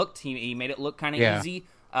than it looked. He made it look kind of easy.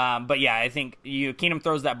 But yeah, I think Keenum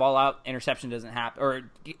throws that ball out, interception doesn't happen. Or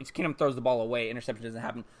Keenum throws the ball away, interception doesn't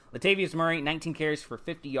happen. Latavius Murray, 19 carries for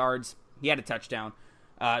 50 yards. He had a touchdown.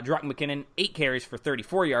 Jerick McKinnon, 8 carries for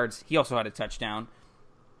 34 yards. He also had a touchdown.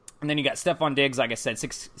 And then you got Stephon Diggs, like I said,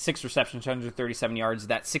 six receptions, 137 yards.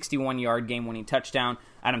 That 61-yard game-winning touchdown.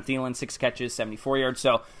 Adam Thielen, 6 catches, 74 yards.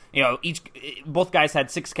 So, both guys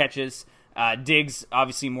had 6 catches. Diggs,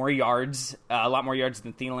 obviously, more yards, a lot more yards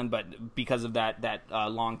than Thielen, but because of that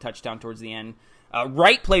long touchdown towards the end.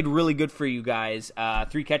 Wright played really good for you guys.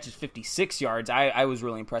 3 catches, 56 yards. I was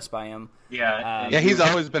really impressed by him. Yeah, he's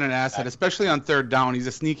always been an asset, especially on third down. He's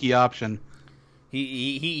a sneaky option.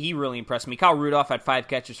 He really impressed me. Kyle Rudolph had 5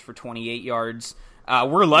 catches for 28 yards.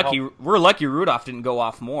 We're lucky Rudolph didn't go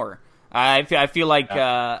off more. I feel like,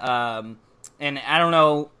 and I don't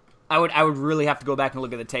know. I would really have to go back and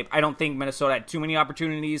look at the tape. I don't think Minnesota had too many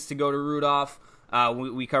opportunities to go to Rudolph.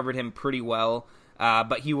 We covered him pretty well.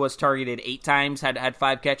 But he was targeted 8 times, had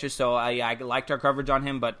 5 catches, so I liked our coverage on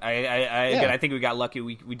him. But I think we got lucky.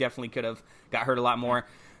 We definitely could have got hurt a lot more.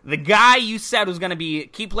 The guy you said was going to be a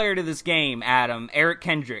key player to this game, Adam, Eric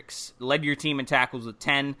Kendricks, led your team in tackles with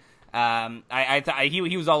 10. I thought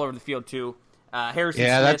he was all over the field too. Harrison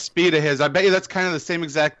Smith. That speed of his. I bet you that's kind of the same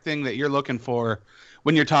exact thing that you're looking for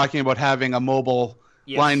when you're talking about having a mobile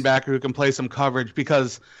linebacker who can play some coverage,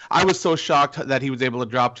 because I was so shocked that he was able to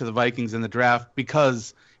drop to the Vikings in the draft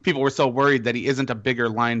because people were so worried that he isn't a bigger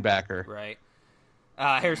linebacker. Right.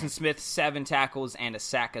 Harrison Smith, 7 tackles and a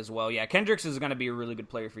sack as well. Yeah, Kendricks is going to be a really good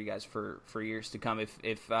player for you guys for years to come.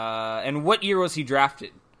 And what year was he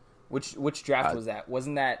drafted? Which draft was that?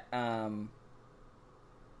 Wasn't that?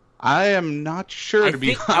 I am not sure, to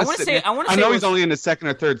be honest. I know he's only in his 2nd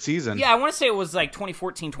or 3rd season. Yeah, I want to say it was like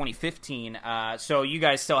 2014, 2015. So you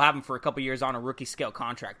guys still have him for a couple years on a rookie scale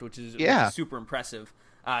contract, which is super impressive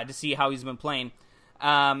to see how he's been playing.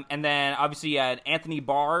 And then obviously you had Anthony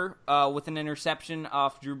Barr with an interception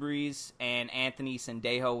off Drew Brees, and Anthony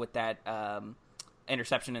Sendejo with that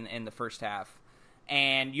interception in the first half.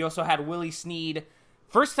 And you also had Willie Snead.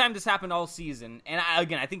 First time this happened all season, and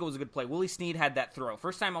I think it was a good play. Willie Snead had that throw.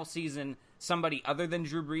 First time all season somebody other than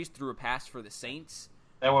Drew Brees threw a pass for the Saints.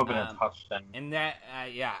 That would have been a touchdown. And that,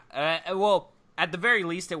 well, at the very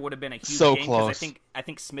least, it would have been a huge game. Close. I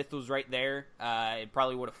think Smith was right there. It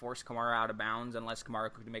probably would have forced Kamara out of bounds unless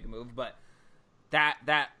Kamara could make a move. But that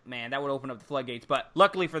would open up the floodgates. But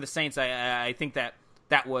luckily for the Saints, I think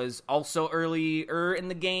that was also earlier in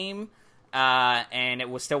the game. And it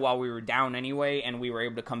was still while we were down anyway, and we were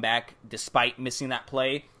able to come back despite missing that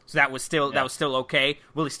play. So that was still okay.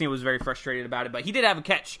 Willie Snead was very frustrated about it, but he did have a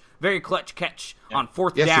catch, very clutch catch on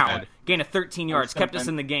 4th down, gain of 13 yards, kept us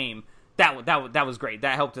in the game. That was great.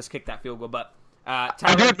 That helped us kick that field goal. But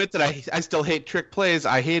I do admit that I still hate trick plays.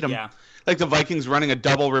 I hate them. Yeah. Like the Vikings running a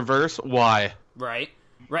double reverse. Why? Right.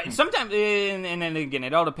 Sometimes, and then again,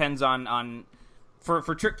 it all depends on.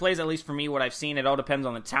 For trick plays, at least for me, what I've seen, it all depends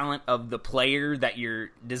on the talent of the player that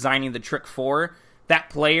you're designing the trick for.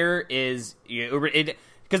 That player is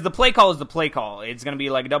because the play call is the play call. It's going to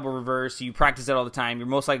be like a double reverse. You practice it all the time. You're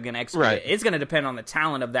most likely going to execute it. It's going to depend on the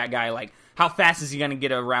talent of that guy. Like, how fast is he going to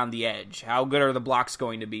get around the edge? How good are the blocks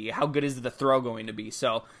going to be? How good is the throw going to be?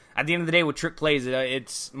 So, at the end of the day, with trick plays,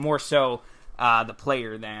 it's more so the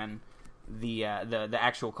player than the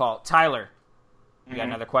actual call. Tyler, you got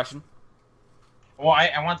another question? Well,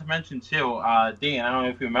 I want to mention, too, Dean, I don't know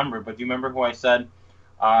if you remember, but do you remember who I said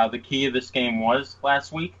the key of this game was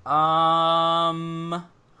last week?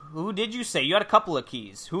 Who did you say? You had a couple of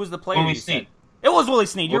keys. Who was the player Willie you Snead. It was Willie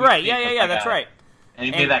Snead. You're right. Yeah, that's right. And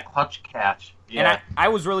he made that clutch catch. Yeah. And I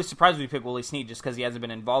was really surprised when you picked Willie Snead just because he hasn't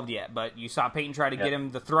been involved yet. But you saw Peyton try to get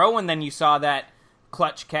him the throw, and then you saw that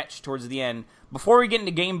clutch catch towards the end. Before we get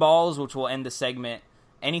into game balls, which will end the segment,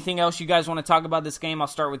 anything else you guys want to talk about this game? I'll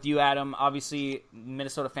start with you, Adam. Obviously,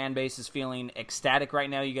 Minnesota fan base is feeling ecstatic right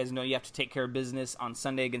now. You guys know you have to take care of business on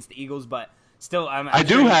Sunday against the Eagles, but still, I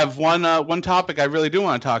do have one topic I really do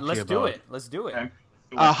want to talk to you about. Let's do it.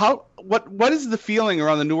 What is the feeling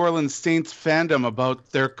around the New Orleans Saints fandom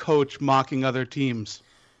about their coach mocking other teams?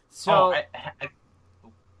 So,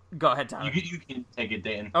 go ahead, Tyler. You can take it,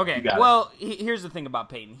 Dan. Okay. Well, here's the thing about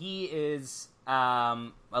Peyton. He is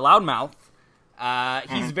a loudmouth.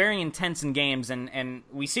 He's very intense in games, and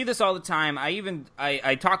we see this all the time.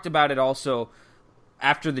 I talked about it also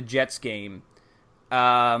after the Jets game.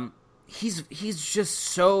 He's just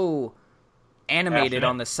so animated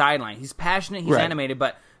on the sideline. He's passionate. He's animated.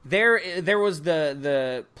 But there was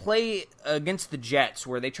the play against the Jets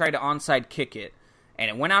where they tried to onside kick it, and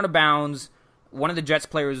it went out of bounds. One of the Jets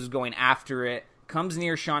players is going after it, comes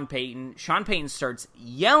near Sean Payton. Sean Payton starts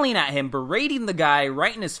yelling at him, berating the guy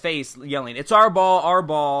right in his face, yelling, "It's our ball, our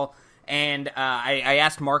ball." And I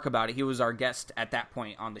asked Mark about it. He was our guest at that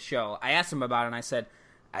point on the show. I asked him about it, and I said,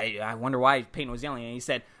 I wonder why Payton was yelling. And he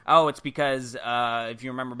said, oh, it's because if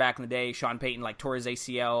you remember back in the day, Sean Payton tore his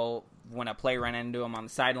ACL when a player ran into him on the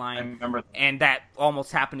sideline. I remember. And that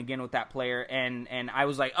almost happened again with that player. And I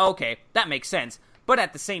was like, oh, okay, that makes sense. But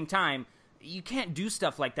at the same time, you can't do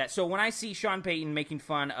stuff like that. So when I see Sean Payton making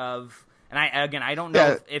fun of, and I don't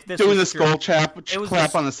know if this doing was the skull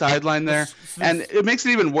clap on the sideline there, and it makes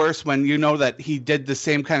it even worse when you know that he did the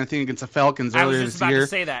same kind of thing against the Falcons earlier this year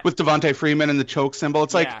with Devontae Freeman and the choke symbol.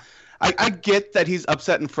 It's like I get that he's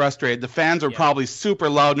upset and frustrated. The fans are probably super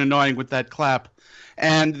loud and annoying with that clap.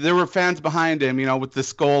 And there were fans behind him, with the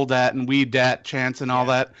skull dat and we dat chants and all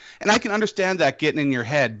that. And I can understand that getting in your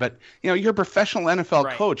head, but you're a professional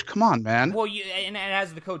NFL coach. Come on, man. Well, and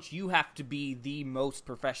as the coach, you have to be the most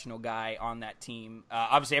professional guy on that team.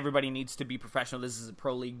 Obviously, everybody needs to be professional. This is a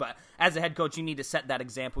pro league, but as a head coach, you need to set that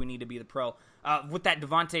example. You need to be the pro. With that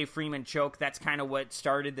Devontae Freeman choke, that's kind of what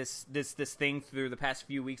started this thing through the past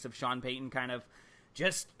few weeks of Sean Payton kind of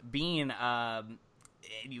just being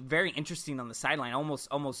very interesting on the sideline, almost,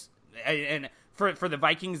 and for the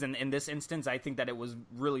Vikings in this instance, I think that it was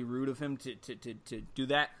really rude of him to do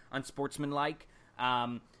that, unsportsmanlike.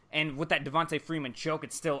 And with that Devontae Freeman choke,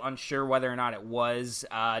 it's still unsure whether or not it was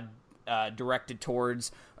directed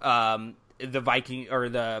towards the Viking or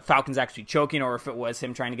the Falcons actually choking, or if it was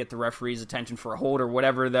him trying to get the referee's attention for a hold, or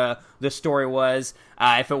whatever the story was.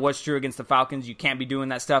 If it was true against the Falcons, you can't be doing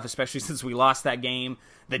that stuff, especially since we lost that game.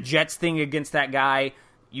 The Jets thing against that guy,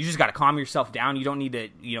 you just got to calm yourself down. You don't need to,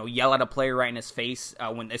 yell at a player right in his face,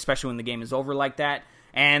 especially when the game is over like that.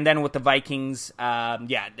 And then with the Vikings,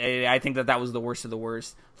 I think that was the worst of the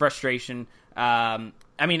worst. Frustration. We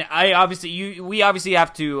obviously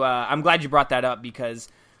have to. I'm glad you brought that up, because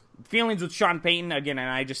feelings with Sean Payton, again, and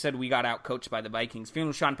I just said we got out-coached by the Vikings.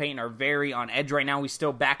 Feelings with Sean Payton are very on edge right now. We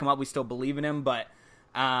still back him up. We still believe in him, but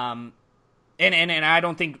and I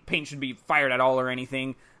don't think Payton should be fired at all or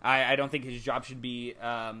anything. I don't think his job should be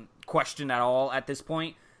questioned at all at this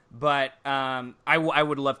point. But I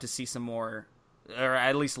would love to see some more, or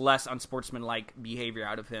at least less unsportsmanlike behavior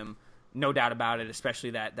out of him. No doubt about it,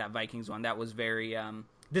 especially that Vikings one. That was very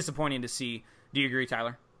disappointing to see. Do you agree,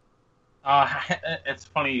 Tyler? It's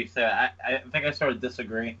funny you say that. I think I sort of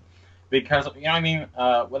disagree, because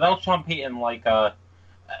without Sean Payton, can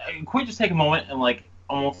we just take a moment and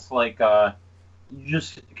almost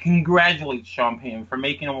just congratulate Sean Payton for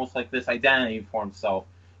making almost this identity for himself,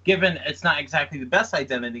 given it's not exactly the best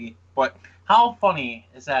identity. But how funny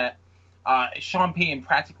is that Sean Payton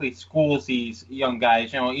practically schools these young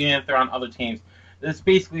guys, even if they're on other teams. This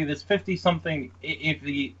basically this 50-something,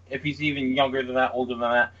 if he's even younger than that, older than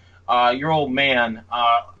that, your old man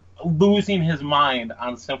losing his mind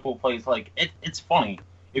on simple plays. It's funny,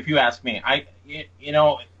 if you ask me.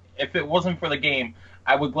 If it wasn't for the game,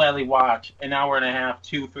 I would gladly watch an hour and a half,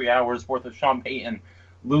 2-3 hours worth of Sean Payton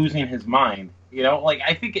losing his mind.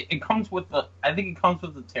 I think it comes with the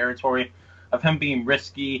territory of him being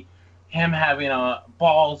risky, him having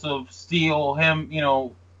balls of steel, him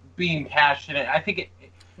being passionate. I think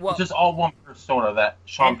it's just all one persona that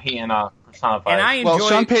Sean Payton personifies.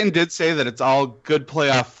 Sean Payton did say that it's all good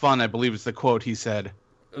playoff fun, I believe is the quote he said.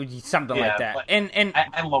 Something like that. And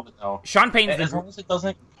I love it, though. Sean Payton, as long as it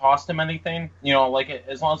doesn't cost him anything,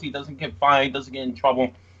 as long as he doesn't get fined, doesn't get in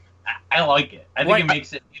trouble, I like it. I think it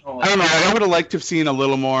makes it. I don't know. I would have liked to have seen a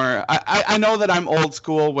little more. I know that I'm old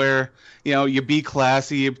school, where you be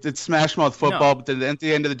classy. It's smash mouth football, but at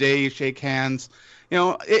the end of the day, you shake hands.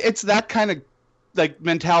 It's that kind of like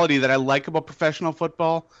mentality that I like about professional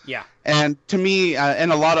football. Yeah. And to me,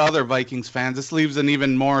 and a lot of other Vikings fans, this leaves an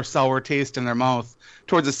even more sour taste in their mouth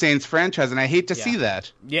towards the Saints franchise, and I hate to see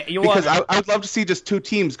that. Yeah, because I would love to see just two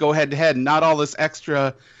teams go head to head, not all this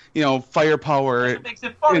extra, firepower. It makes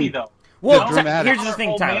it funny though. Well, here's the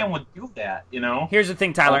thing, Tyler. Man would do that, Here's the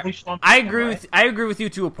thing, Tyler. I agree with you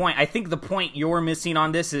to a point. I think the point you're missing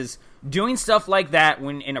on this is doing stuff like that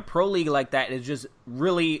when in a pro league like that is just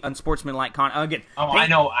really unsportsmanlike. Again, I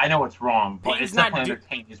know it's wrong, but it's not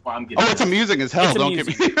entertaining. Is what I'm getting. It's amusing as hell. Don't get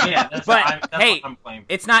me. Yeah, that's what I'm playing.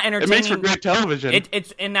 It's not entertaining. It makes for great television.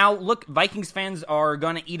 And now look, Vikings fans are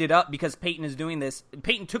gonna eat it up because Peyton is doing this.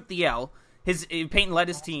 Peyton took the L. Peyton led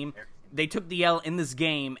his team. They took the L in this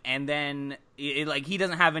game, and then he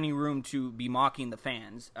doesn't have any room to be mocking the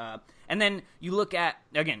fans. And then you look at,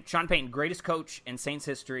 again, Sean Payton, greatest coach in Saints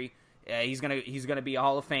history. He's gonna be a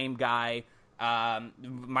Hall of Fame guy.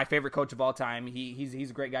 My favorite coach of all time. He's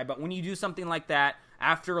a great guy. But when you do something like that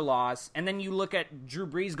after a loss, and then you look at Drew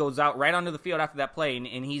Brees goes out right onto the field after that play, and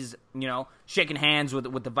he's shaking hands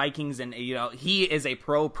with the Vikings, and he is a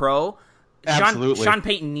pro. Absolutely. Sean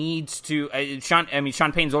Payton needs to. Sean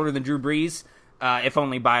Payton's older than Drew Brees, if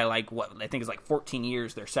only by I think it's 14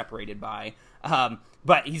 years they're separated by.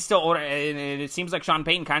 But he's still older, and it seems like Sean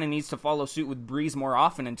Payton kind of needs to follow suit with Brees more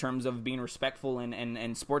often in terms of being respectful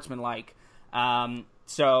and sportsmanlike. But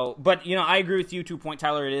I agree with you to a point,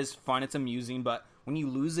 Tyler. It is fun, it's amusing, but when you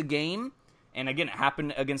lose a game, and again, it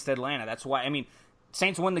happened against Atlanta. That's why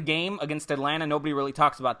Saints won the game against Atlanta. Nobody really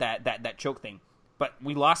talks about that choke thing, but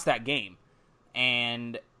we lost that game.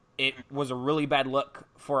 And it was a really bad look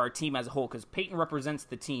for our team as a whole because Peyton represents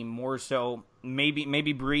the team more so. Maybe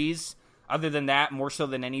Brees. Other than that, more so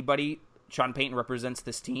than anybody, Sean Payton represents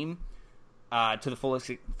this team to the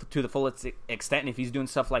fullest extent. And if he's doing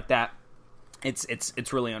stuff like that,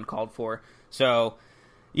 it's really uncalled for. So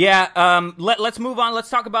yeah, let's move on.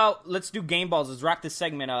 Let's do game balls. Let's wrap this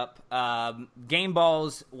segment up. Game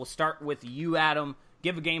balls. We'll start with you, Adam.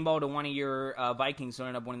 Give a game ball to one of your Vikings who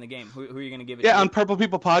end up winning the game. Who are you going to give it to? Yeah, on Purple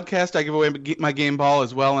People Podcast, I give away my game ball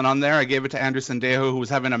as well. And on there, I gave it to Andrew Sendejo, who was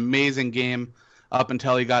having an amazing game up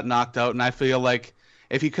until he got knocked out. And I feel like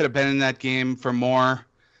if he could have been in that game for more,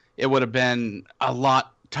 it would have been a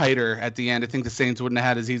lot tighter at the end. I think the Saints wouldn't have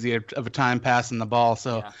had as easy of a time passing the ball.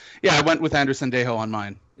 So, yeah, I went with Andrew Sendejo on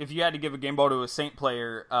mine. If you had to give a game ball to a Saint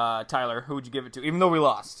player, Tyler, who would you give it to? Even though we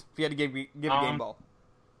lost. If you had to give a game ball.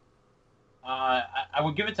 I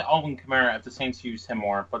would give it to Alvin Kamara if the Saints used him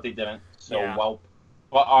more, but they didn't. But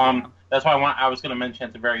that's why I was going to mention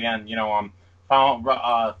at the very end. Final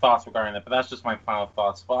thoughts regarding that. But that's just my final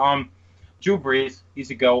thoughts. But Drew Brees, he's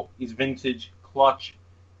a GOAT. He's vintage, clutch.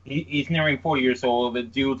 He's nearing 40 years old. The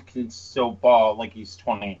dude can still ball like he's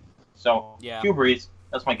 20. So Drew Brees.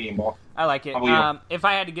 That's my game ball. I like it. If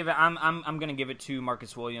I had to give it, I'm going to give it to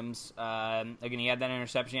Marcus Williams. Again, he had that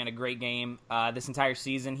interception. He had a great game. This entire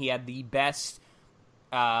season, he had the best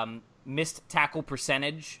missed tackle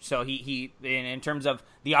percentage. So he in terms of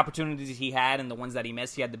the opportunities he had and the ones that he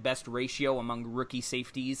missed, he had the best ratio among rookie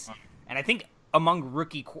safeties. And I think among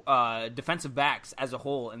rookie defensive backs as a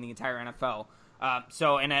whole in the entire NFL.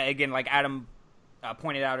 Again, like Adam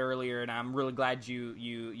pointed out earlier, and I'm really glad you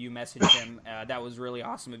messaged him. That was really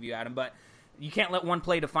awesome of you, Adam. But you can't let one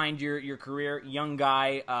play define your career. Young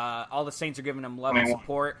guy. All the Saints are giving him love and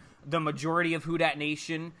support. The majority of Who Dat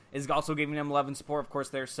Nation is also giving him love and support. Of course,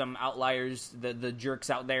 there's some outliers, the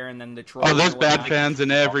jerks out there, and then the trolls. Oh, there's bad fans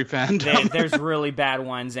in every fandom. There's really bad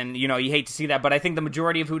ones, and you hate to see that. But I think the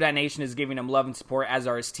majority of Who Dat Nation is giving him love and support, as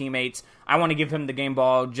are his teammates. I want to give him the game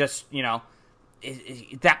ball. Just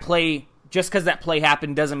that play. Just because that play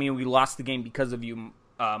happened doesn't mean we lost the game because of you,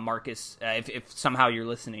 Marcus, if somehow you're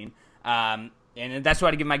listening. And that's why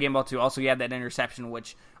I give my game ball to. Also, he had that interception,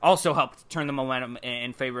 which also helped turn the momentum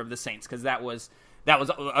in favor of the Saints, because that was,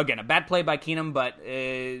 again, a bad play by Keenum, but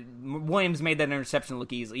Williams made that interception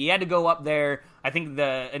look easy. He had to go up there. I think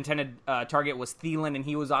the intended target was Thielen, and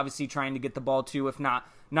he was obviously trying to get the ball too, if not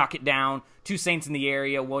knock it down. Two Saints in the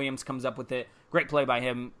area. Williams comes up with it. Great play by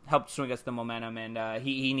him. Helped swing us the momentum, and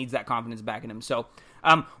he needs that confidence back in him. So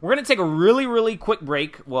we're going to take a really, really quick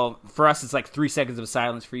break. Well, for us, it's like 3 seconds of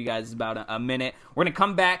silence. For you guys, it's about a minute. We're going to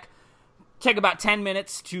come back, take about 10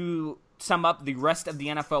 minutes to sum up the rest of the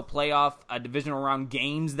NFL playoff divisional round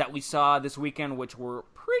games that we saw this weekend, which were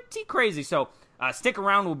pretty crazy. So stick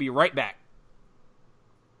around. We'll be right back.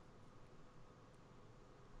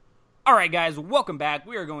 All right, guys, welcome back.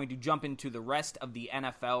 We are going to jump into the rest of the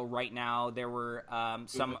NFL right now. There were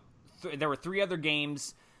there were 3 other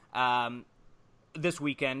games this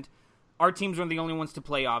weekend. our teams were the only ones to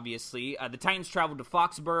play, obviously. The Titans traveled to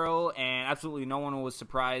Foxborough, and absolutely no one was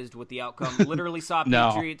surprised with the outcome. Literally saw a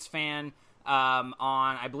Patriots fan on,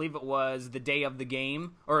 I believe it was the day of the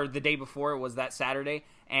game, or the day before, it was that Saturday.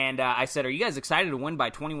 And I said, are you guys excited to win by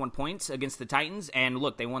 21 points against the Titans? And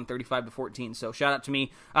look, they won 35-14, so shout out to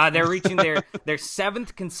me. They're reaching their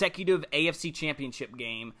 7th consecutive AFC Championship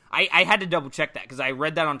game. I had to double-check that because I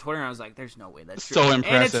read that on Twitter, and I was like, there's no way that's true. So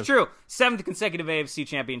impressive. And it's true. 7th consecutive AFC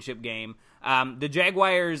Championship game. The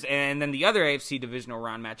Jaguars, and then the other AFC divisional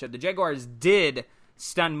round matchup, the Jaguars did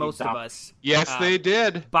stun most of us. Yes, they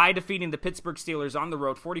did. By defeating the Pittsburgh Steelers on the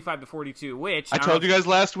road 45-42, which I told you guys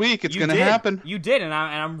last week it's going to happen. You did, and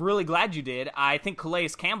I'm really glad you did. I think Calais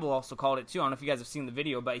Campbell also called it too. I don't know if you guys have seen the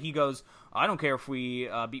video, but he goes, I don't care if we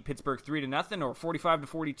beat Pittsburgh 3-0 or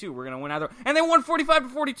 45-42. We're going to win either. And they won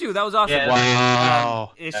 45-42. That was awesome. Yeah.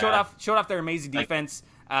 Wow. It showed off their amazing defense.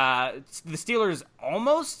 The Steelers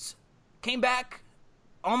almost came back.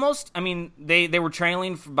 Almost. I mean, they were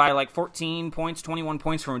trailing by like 14 points, 21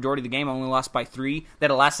 points for a majority of the game, only lost by 3. They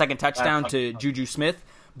had a last-second touchdown to Juju Smith.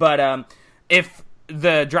 But if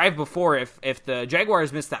the drive before, if the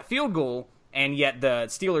Jaguars missed that field goal and yet the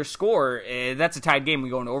Steelers score, that's a tied game.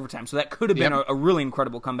 We go into overtime. So that could have been a really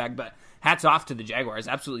incredible comeback. But hats off to the Jaguars.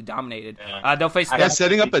 Absolutely dominated. They'll face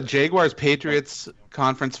setting up a Jaguars-Patriots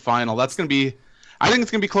conference final. That's going to be... I think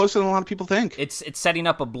it's going to be closer than a lot of people think. It's setting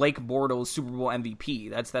up a Blake Bortles Super Bowl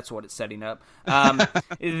MVP. That's what it's setting up.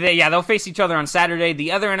 They'll face each other on Saturday.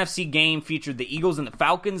 The other NFC game featured the Eagles and the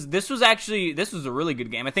Falcons. This was a really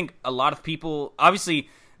good game. I think a lot of people, obviously,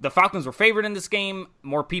 the Falcons were favored in this game.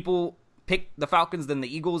 More people picked the Falcons than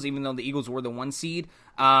the Eagles, even though the Eagles were the 1 seed.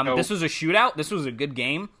 This was a shootout. This was a good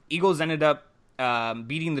game. Eagles ended up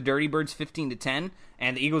beating the Dirty Birds 15-10,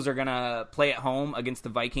 and the Eagles are going to play at home against the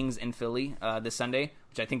Vikings in Philly this Sunday,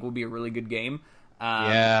 which I think will be a really good game.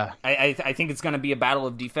 I think it's going to be a battle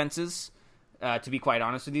of defenses, to be quite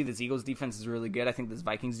honest with you. This Eagles defense is really good. I think this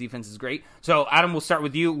Vikings defense is great. So, Adam, we'll start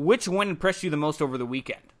with you. Which win impressed you the most over the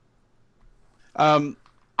weekend?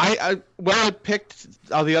 I picked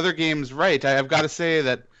all the other games right. I've got to say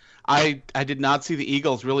that I did not see the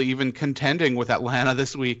Eagles really even contending with Atlanta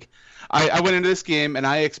this week. I went into this game and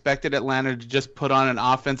I expected Atlanta to just put on an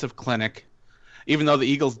offensive clinic, even though the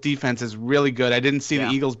Eagles' defense is really good. I didn't see the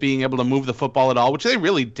Eagles being able to move the football at all, which they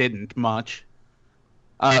really didn't much.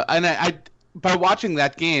 And I by watching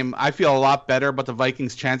that game, I feel a lot better about the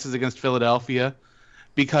Vikings' chances against Philadelphia,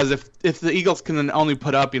 because if the Eagles can only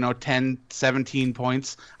put up 10, 17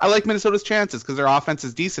 points, I like Minnesota's chances because their offense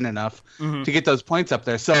is decent enough to get those points up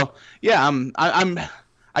there. So yeah,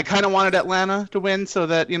 I kind of wanted Atlanta to win so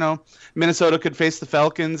that, Minnesota could face the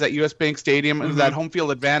Falcons at US Bank Stadium. That home field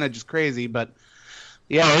advantage is crazy, but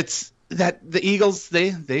yeah, it's that the Eagles,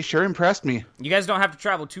 they sure impressed me. You guys don't have to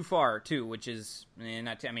travel too far, too, which is,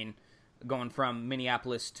 going from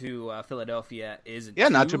Minneapolis to Philadelphia is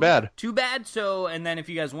not too bad. Too bad. So, and then if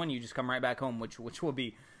you guys win, you just come right back home, which will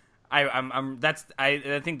be.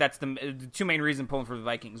 I think that's the two main reasons pulling for the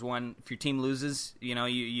Vikings. One, if your team loses,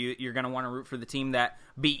 you're going to want to root for the team that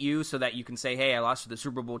beat you, so that you can say, "Hey, I lost to the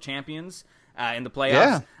Super Bowl champions in the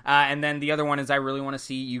playoffs." And then the other one is I really want to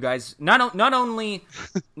see you guys not only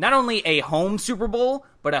a home Super Bowl,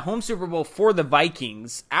 but a home Super Bowl for the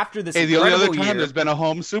Vikings after this. Hey, the only other time there's been a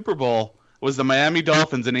home Super Bowl was the Miami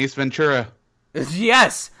Dolphins and Ace Ventura.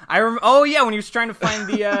 Yes, I remember. Oh yeah, when he was trying to find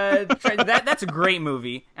the that's a great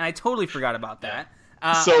movie, and I totally forgot about that.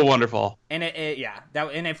 So wonderful. And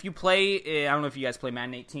and if you play, I don't know if you guys play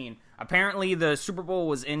Madden 18. Apparently, the Super Bowl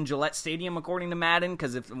was in Gillette Stadium, according to Madden,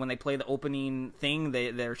 because when they play the opening thing,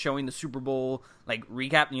 they're showing the Super Bowl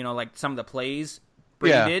recap. Like some of the plays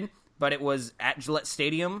Brady did, but it was at Gillette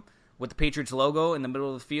Stadium with the Patriots logo in the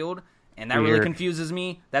middle of the field. And that really confuses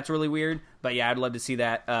me. That's really weird. But yeah, I'd love to see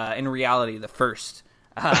that in reality, the first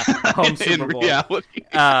home Super Bowl. Reality.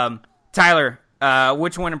 Tyler,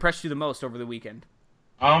 which one impressed you the most over the weekend?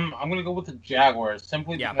 I'm gonna go with the Jaguars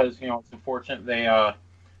simply because it's unfortunate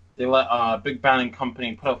they let Big Ben and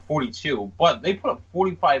company put up 42, but they put up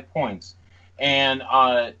 45 points, and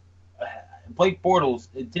Blake Bortles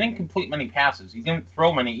didn't complete many passes. He didn't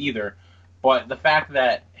throw many either. But the fact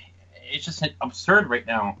that it's just absurd right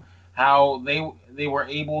now how they were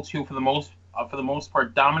able to for the most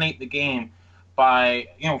part dominate the game by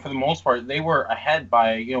for the most part they were ahead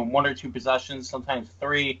by 1 or 2 possessions, sometimes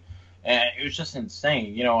 3, and it was just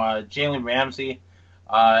insane. Jalen Ramsey,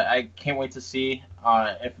 I can't wait to see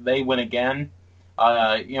if they win again.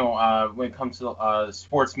 When it comes to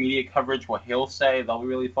sports media coverage, what he'll say, that'll be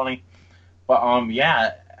really funny. But I'm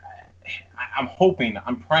hoping,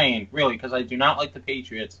 I'm praying really, because I do not like the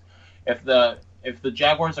Patriots. If the if the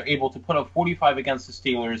Jaguars are able to put up 45 against the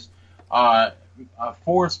Steelers,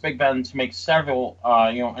 force Big Ben to make several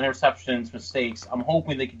interceptions, mistakes, I'm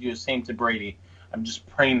hoping they could do the same to Brady. I'm just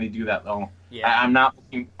praying they do that though. Yeah.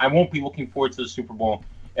 I won't be looking forward to the Super Bowl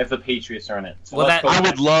if the Patriots are in it. So I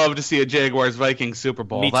would love to see a Jaguars-Vikings Super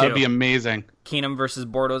Bowl. That would be amazing. Keenum versus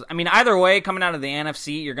Bortles. I mean, either way, coming out of the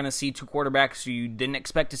NFC, you're going to see two quarterbacks who you didn't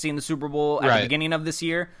expect to see in the Super Bowl at the beginning of this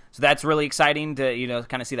year. So that's really exciting to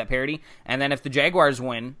kind of see that parity. And then if the Jaguars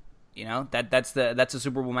win, that's a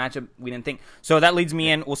Super Bowl matchup we didn't think. So that leads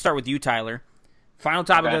me in. We'll start with you, Tyler. Final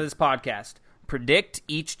topic of this podcast. Predict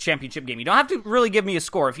each championship game. You don't have to really give me a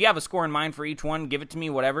score. If you have a score in mind for each one, give it to me,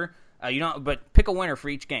 whatever. But pick a winner for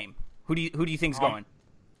each game. Who do you think's going?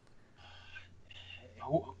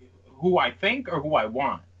 Who I think or who I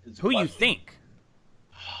want? Who you think?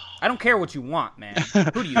 I don't care what you want, man.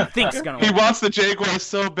 Who do you think's gonna win? He wants the Jaguars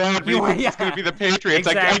so bad, but he thinks it's gonna be the Patriots.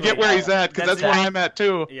 Exactly. I get where he's at because that's where I'm at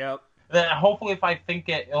too. Yep. Then hopefully, if I think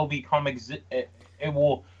it'll become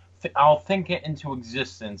I'll think it into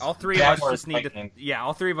existence. All three of us just need to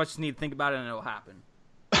think about it, and it'll happen.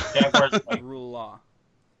 Jaguars rule of law.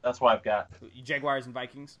 That's what I've got. Jaguars and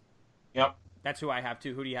Vikings? Yep. That's who I have,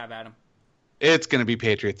 too. Who do you have, Adam? It's going to be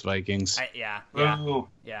Patriots-Vikings. Yeah.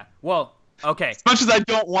 Well, okay. As much as I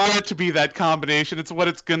don't want it to be that combination, it's what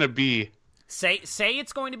it's going to be. Say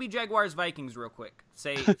it's going to be Jaguars-Vikings real quick.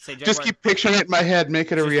 Say Jaguars. Just keep picturing it in my head.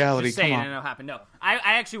 Make it a reality. Just say it and it'll happen. No. I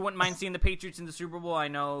actually wouldn't mind seeing the Patriots in the Super Bowl. I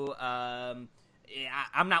know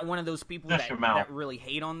I'm not one of those people that really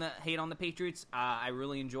hate on the Patriots. I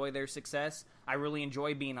really enjoy their success. I really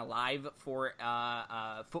enjoy being alive for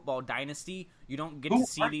football dynasty. You don't get to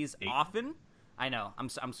see these often. I know.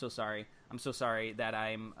 I'm so sorry. I'm so sorry that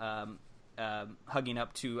I'm hugging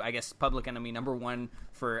up to, I guess, public enemy number one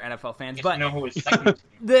for NFL fans. But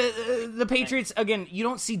the Patriots, again, you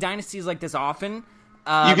don't see dynasties like this often.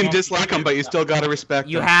 You can dislike them, but you still got to respect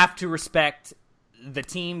them. You have to respect the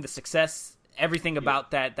team, the success, everything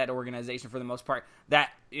about that organization for the most part.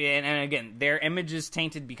 And again, their image is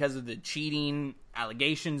tainted because of the cheating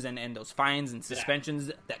allegations and those fines and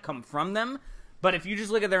suspensions that come from them. But if you just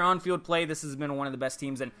look at their on-field play, this has been one of the best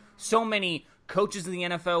teams. And so many coaches in the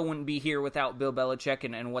NFL wouldn't be here without Bill Belichick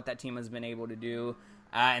and what that team has been able to do.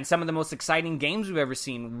 And some of the most exciting games we've ever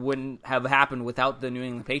seen wouldn't have happened without the New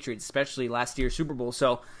England Patriots, especially last year's Super Bowl.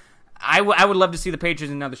 So I would love to see the Patriots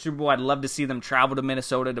in another Super Bowl. I'd love to see them travel to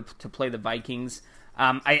Minnesota to play the Vikings.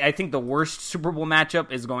 I think the worst Super Bowl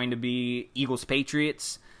matchup is going to be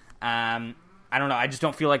Eagles-Patriots. I don't know. I just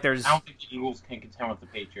don't feel like there's... I don't think the Eagles can contend with the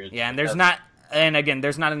Patriots. Yeah, and there's not... And again,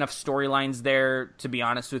 there's not enough storylines there, to be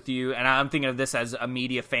honest with you. And I'm thinking of this as a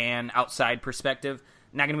media fan, outside perspective.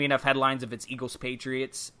 Not going to be enough headlines if it's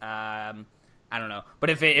Eagles-Patriots. I don't know. But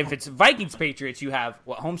if it's Vikings-Patriots, you have,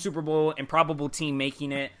 home Super Bowl, improbable team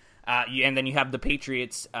making it. And then you have the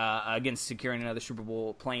Patriots against securing another Super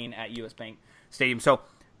Bowl playing at US Bank Stadium. So,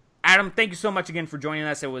 Adam, thank you so much again for joining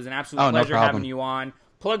us. It was an absolute pleasure having you on.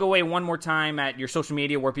 Plug away one more time at your social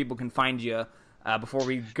media where people can find you before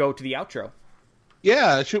we go to the outro.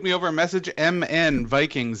 Yeah, shoot me over a message, MN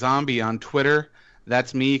Viking Zombie on Twitter.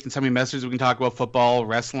 That's me. You can send me messages. We can talk about football,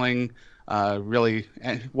 wrestling, really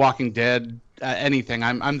Walking Dead, anything.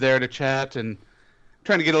 I'm there to chat and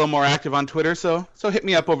trying to get a little more active on Twitter. So hit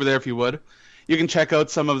me up over there if you would. You can check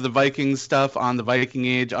out some of the Vikings stuff on the Viking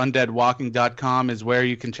Age. UndeadWalking.com is where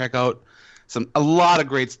you can check out a lot of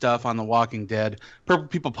great stuff on The Walking Dead. Purple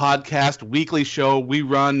People Podcast, weekly show. We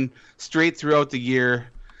run straight throughout the year.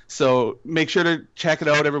 So make sure to check it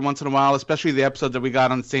out every once in a while, especially the episode that we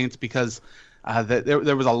got on Saints, because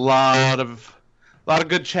there was a lot of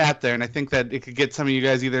good chat there, and I think that it could get some of you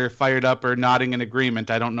guys either fired up or nodding in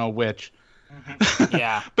agreement. I don't know which.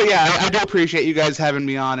 Yeah. But yeah, I do appreciate you guys having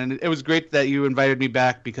me on, and it was great that you invited me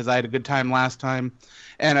back because I had a good time last time,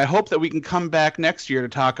 and I hope that we can come back next year to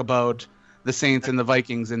talk about the Saints and the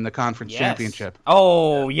Vikings in the conference championship.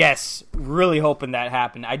 Oh, yes. Really hoping that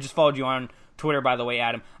happened. I just followed you on Twitter, by the way,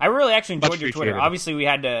 Adam. I really actually enjoyed your Twitter. Obviously, we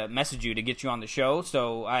had to message you to get you on the show,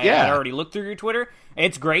 so I already looked through your Twitter.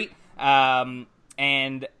 It's great. And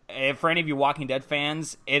for any of you Walking Dead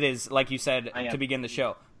fans, it is, like you said, to begin the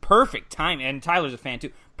show. Perfect time, and Tyler's a fan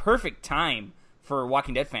too. Perfect time for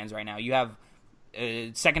Walking Dead fans right now. You have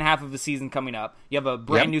second half of the season coming up. You have a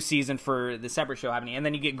brand new season for the separate show happening, and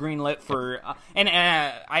then you get greenlit for.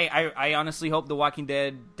 I honestly hope The Walking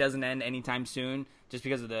Dead doesn't end anytime soon, just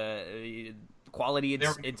because of the quality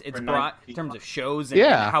it's brought in terms of shows and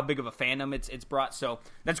how big of a fandom it's brought. So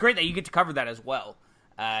that's great that you get to cover that as well.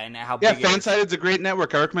 and how big Fansided's a great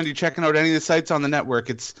network. I recommend you checking out any of the sites on the network.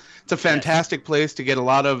 It's a fantastic place to get a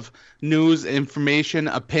lot of news, information,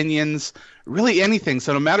 opinions, really anything.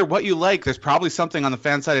 So no matter what you like, there's probably something on the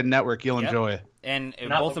Fansided network you'll enjoy. And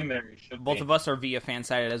both of us are via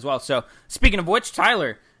Fansided as well. So speaking of which,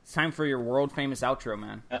 Tyler, it's time for your world famous outro,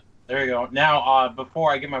 man. There you go. Now,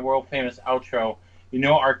 before I get my world famous outro,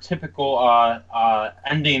 our typical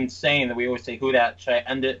ending saying that we always say, "Who dat?" Should I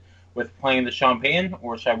end it with playing the Sean Payton,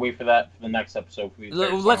 or should I wait for that for the next episode?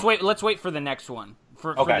 Let's wait. Let's wait for the next one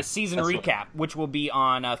for the season recap, which will be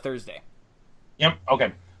on Thursday. Yep.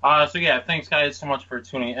 Okay. Thanks guys so much for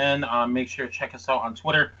tuning in. Make sure to check us out on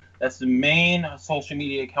Twitter. That's the main social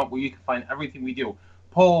media account where you can find everything we do: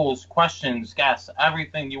 polls, questions, guests,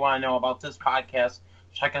 everything you want to know about this podcast.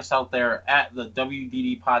 Check us out there at the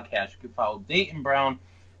WDD Podcast. You can follow Dayton Brown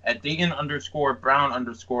at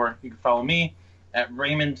Dayton_Brown_. You can follow me at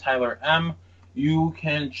Raymond Tyler M. You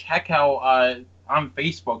can check out on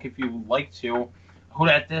Facebook if you would like to. Who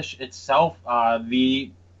Dat Dish itself,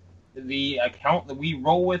 the account that we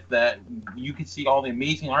roll with, that you can see all the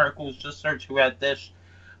amazing articles. Just search Who Dat Dish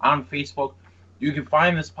on Facebook. You can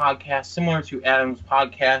find this podcast similar to Adam's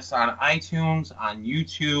podcast on iTunes, on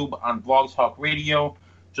YouTube, on Blog Talk Radio.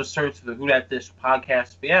 Just search the Who Dat Dish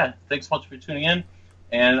podcast. But yeah, thanks so much for tuning in,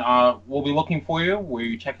 and we'll be looking for you where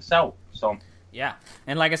you check us out. So yeah,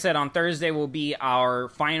 and like I said, on Thursday will be our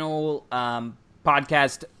final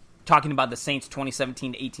podcast talking about the Saints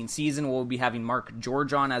 2017-18 season. We'll be having Mark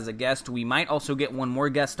George on as a guest. We might also get one more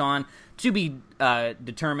guest on to be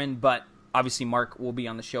determined, but obviously Mark will be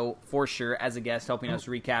on the show for sure as a guest, helping us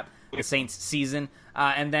recap the Saints season.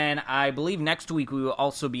 And then I believe next week we will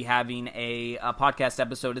also be having a podcast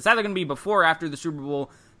episode. It's either going to be before or after the Super Bowl,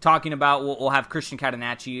 talking about, we'll have Christian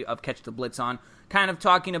Catenacci of Catch the Blitz on, kind of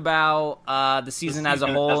talking about the season as a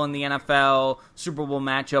whole in the NFL, Super Bowl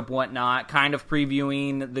matchup, whatnot, kind of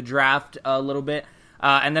previewing the draft a little bit.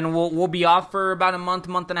 And then we'll be off for about a month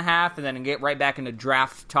and a half, and then get right back into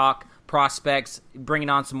draft talk, prospects, bringing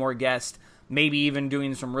on some more guests, maybe even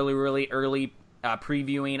doing some really, really early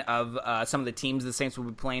previewing of some of the teams the Saints will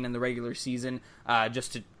be playing in the regular season,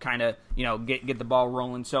 just to kind of get the ball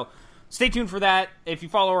rolling. So stay tuned for that. If you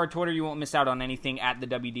follow our Twitter, you won't miss out on anything at the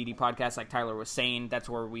WDD Podcast. Like Tyler was saying, that's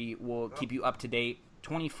where we will keep you up to date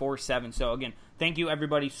 24/7. So again, thank you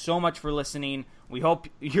everybody so much for listening. We hope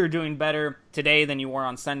you're doing better today than you were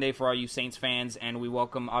on Sunday for all you Saints fans, and we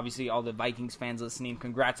welcome obviously all the Vikings fans listening.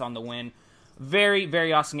 Congrats on the win. Very,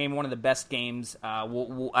 very awesome game. One of the best games.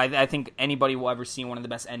 I think anybody will ever see. One of the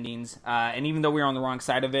best endings. And even though we were on the wrong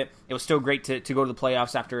side of it, it was still great to go to the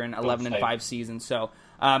playoffs after an 11-5 season. So,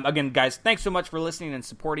 again, guys, thanks so much for listening and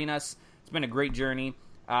supporting us. It's been a great journey.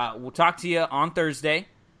 We'll talk to you on Thursday.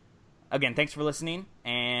 Again, thanks for listening.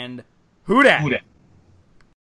 And Who Dat?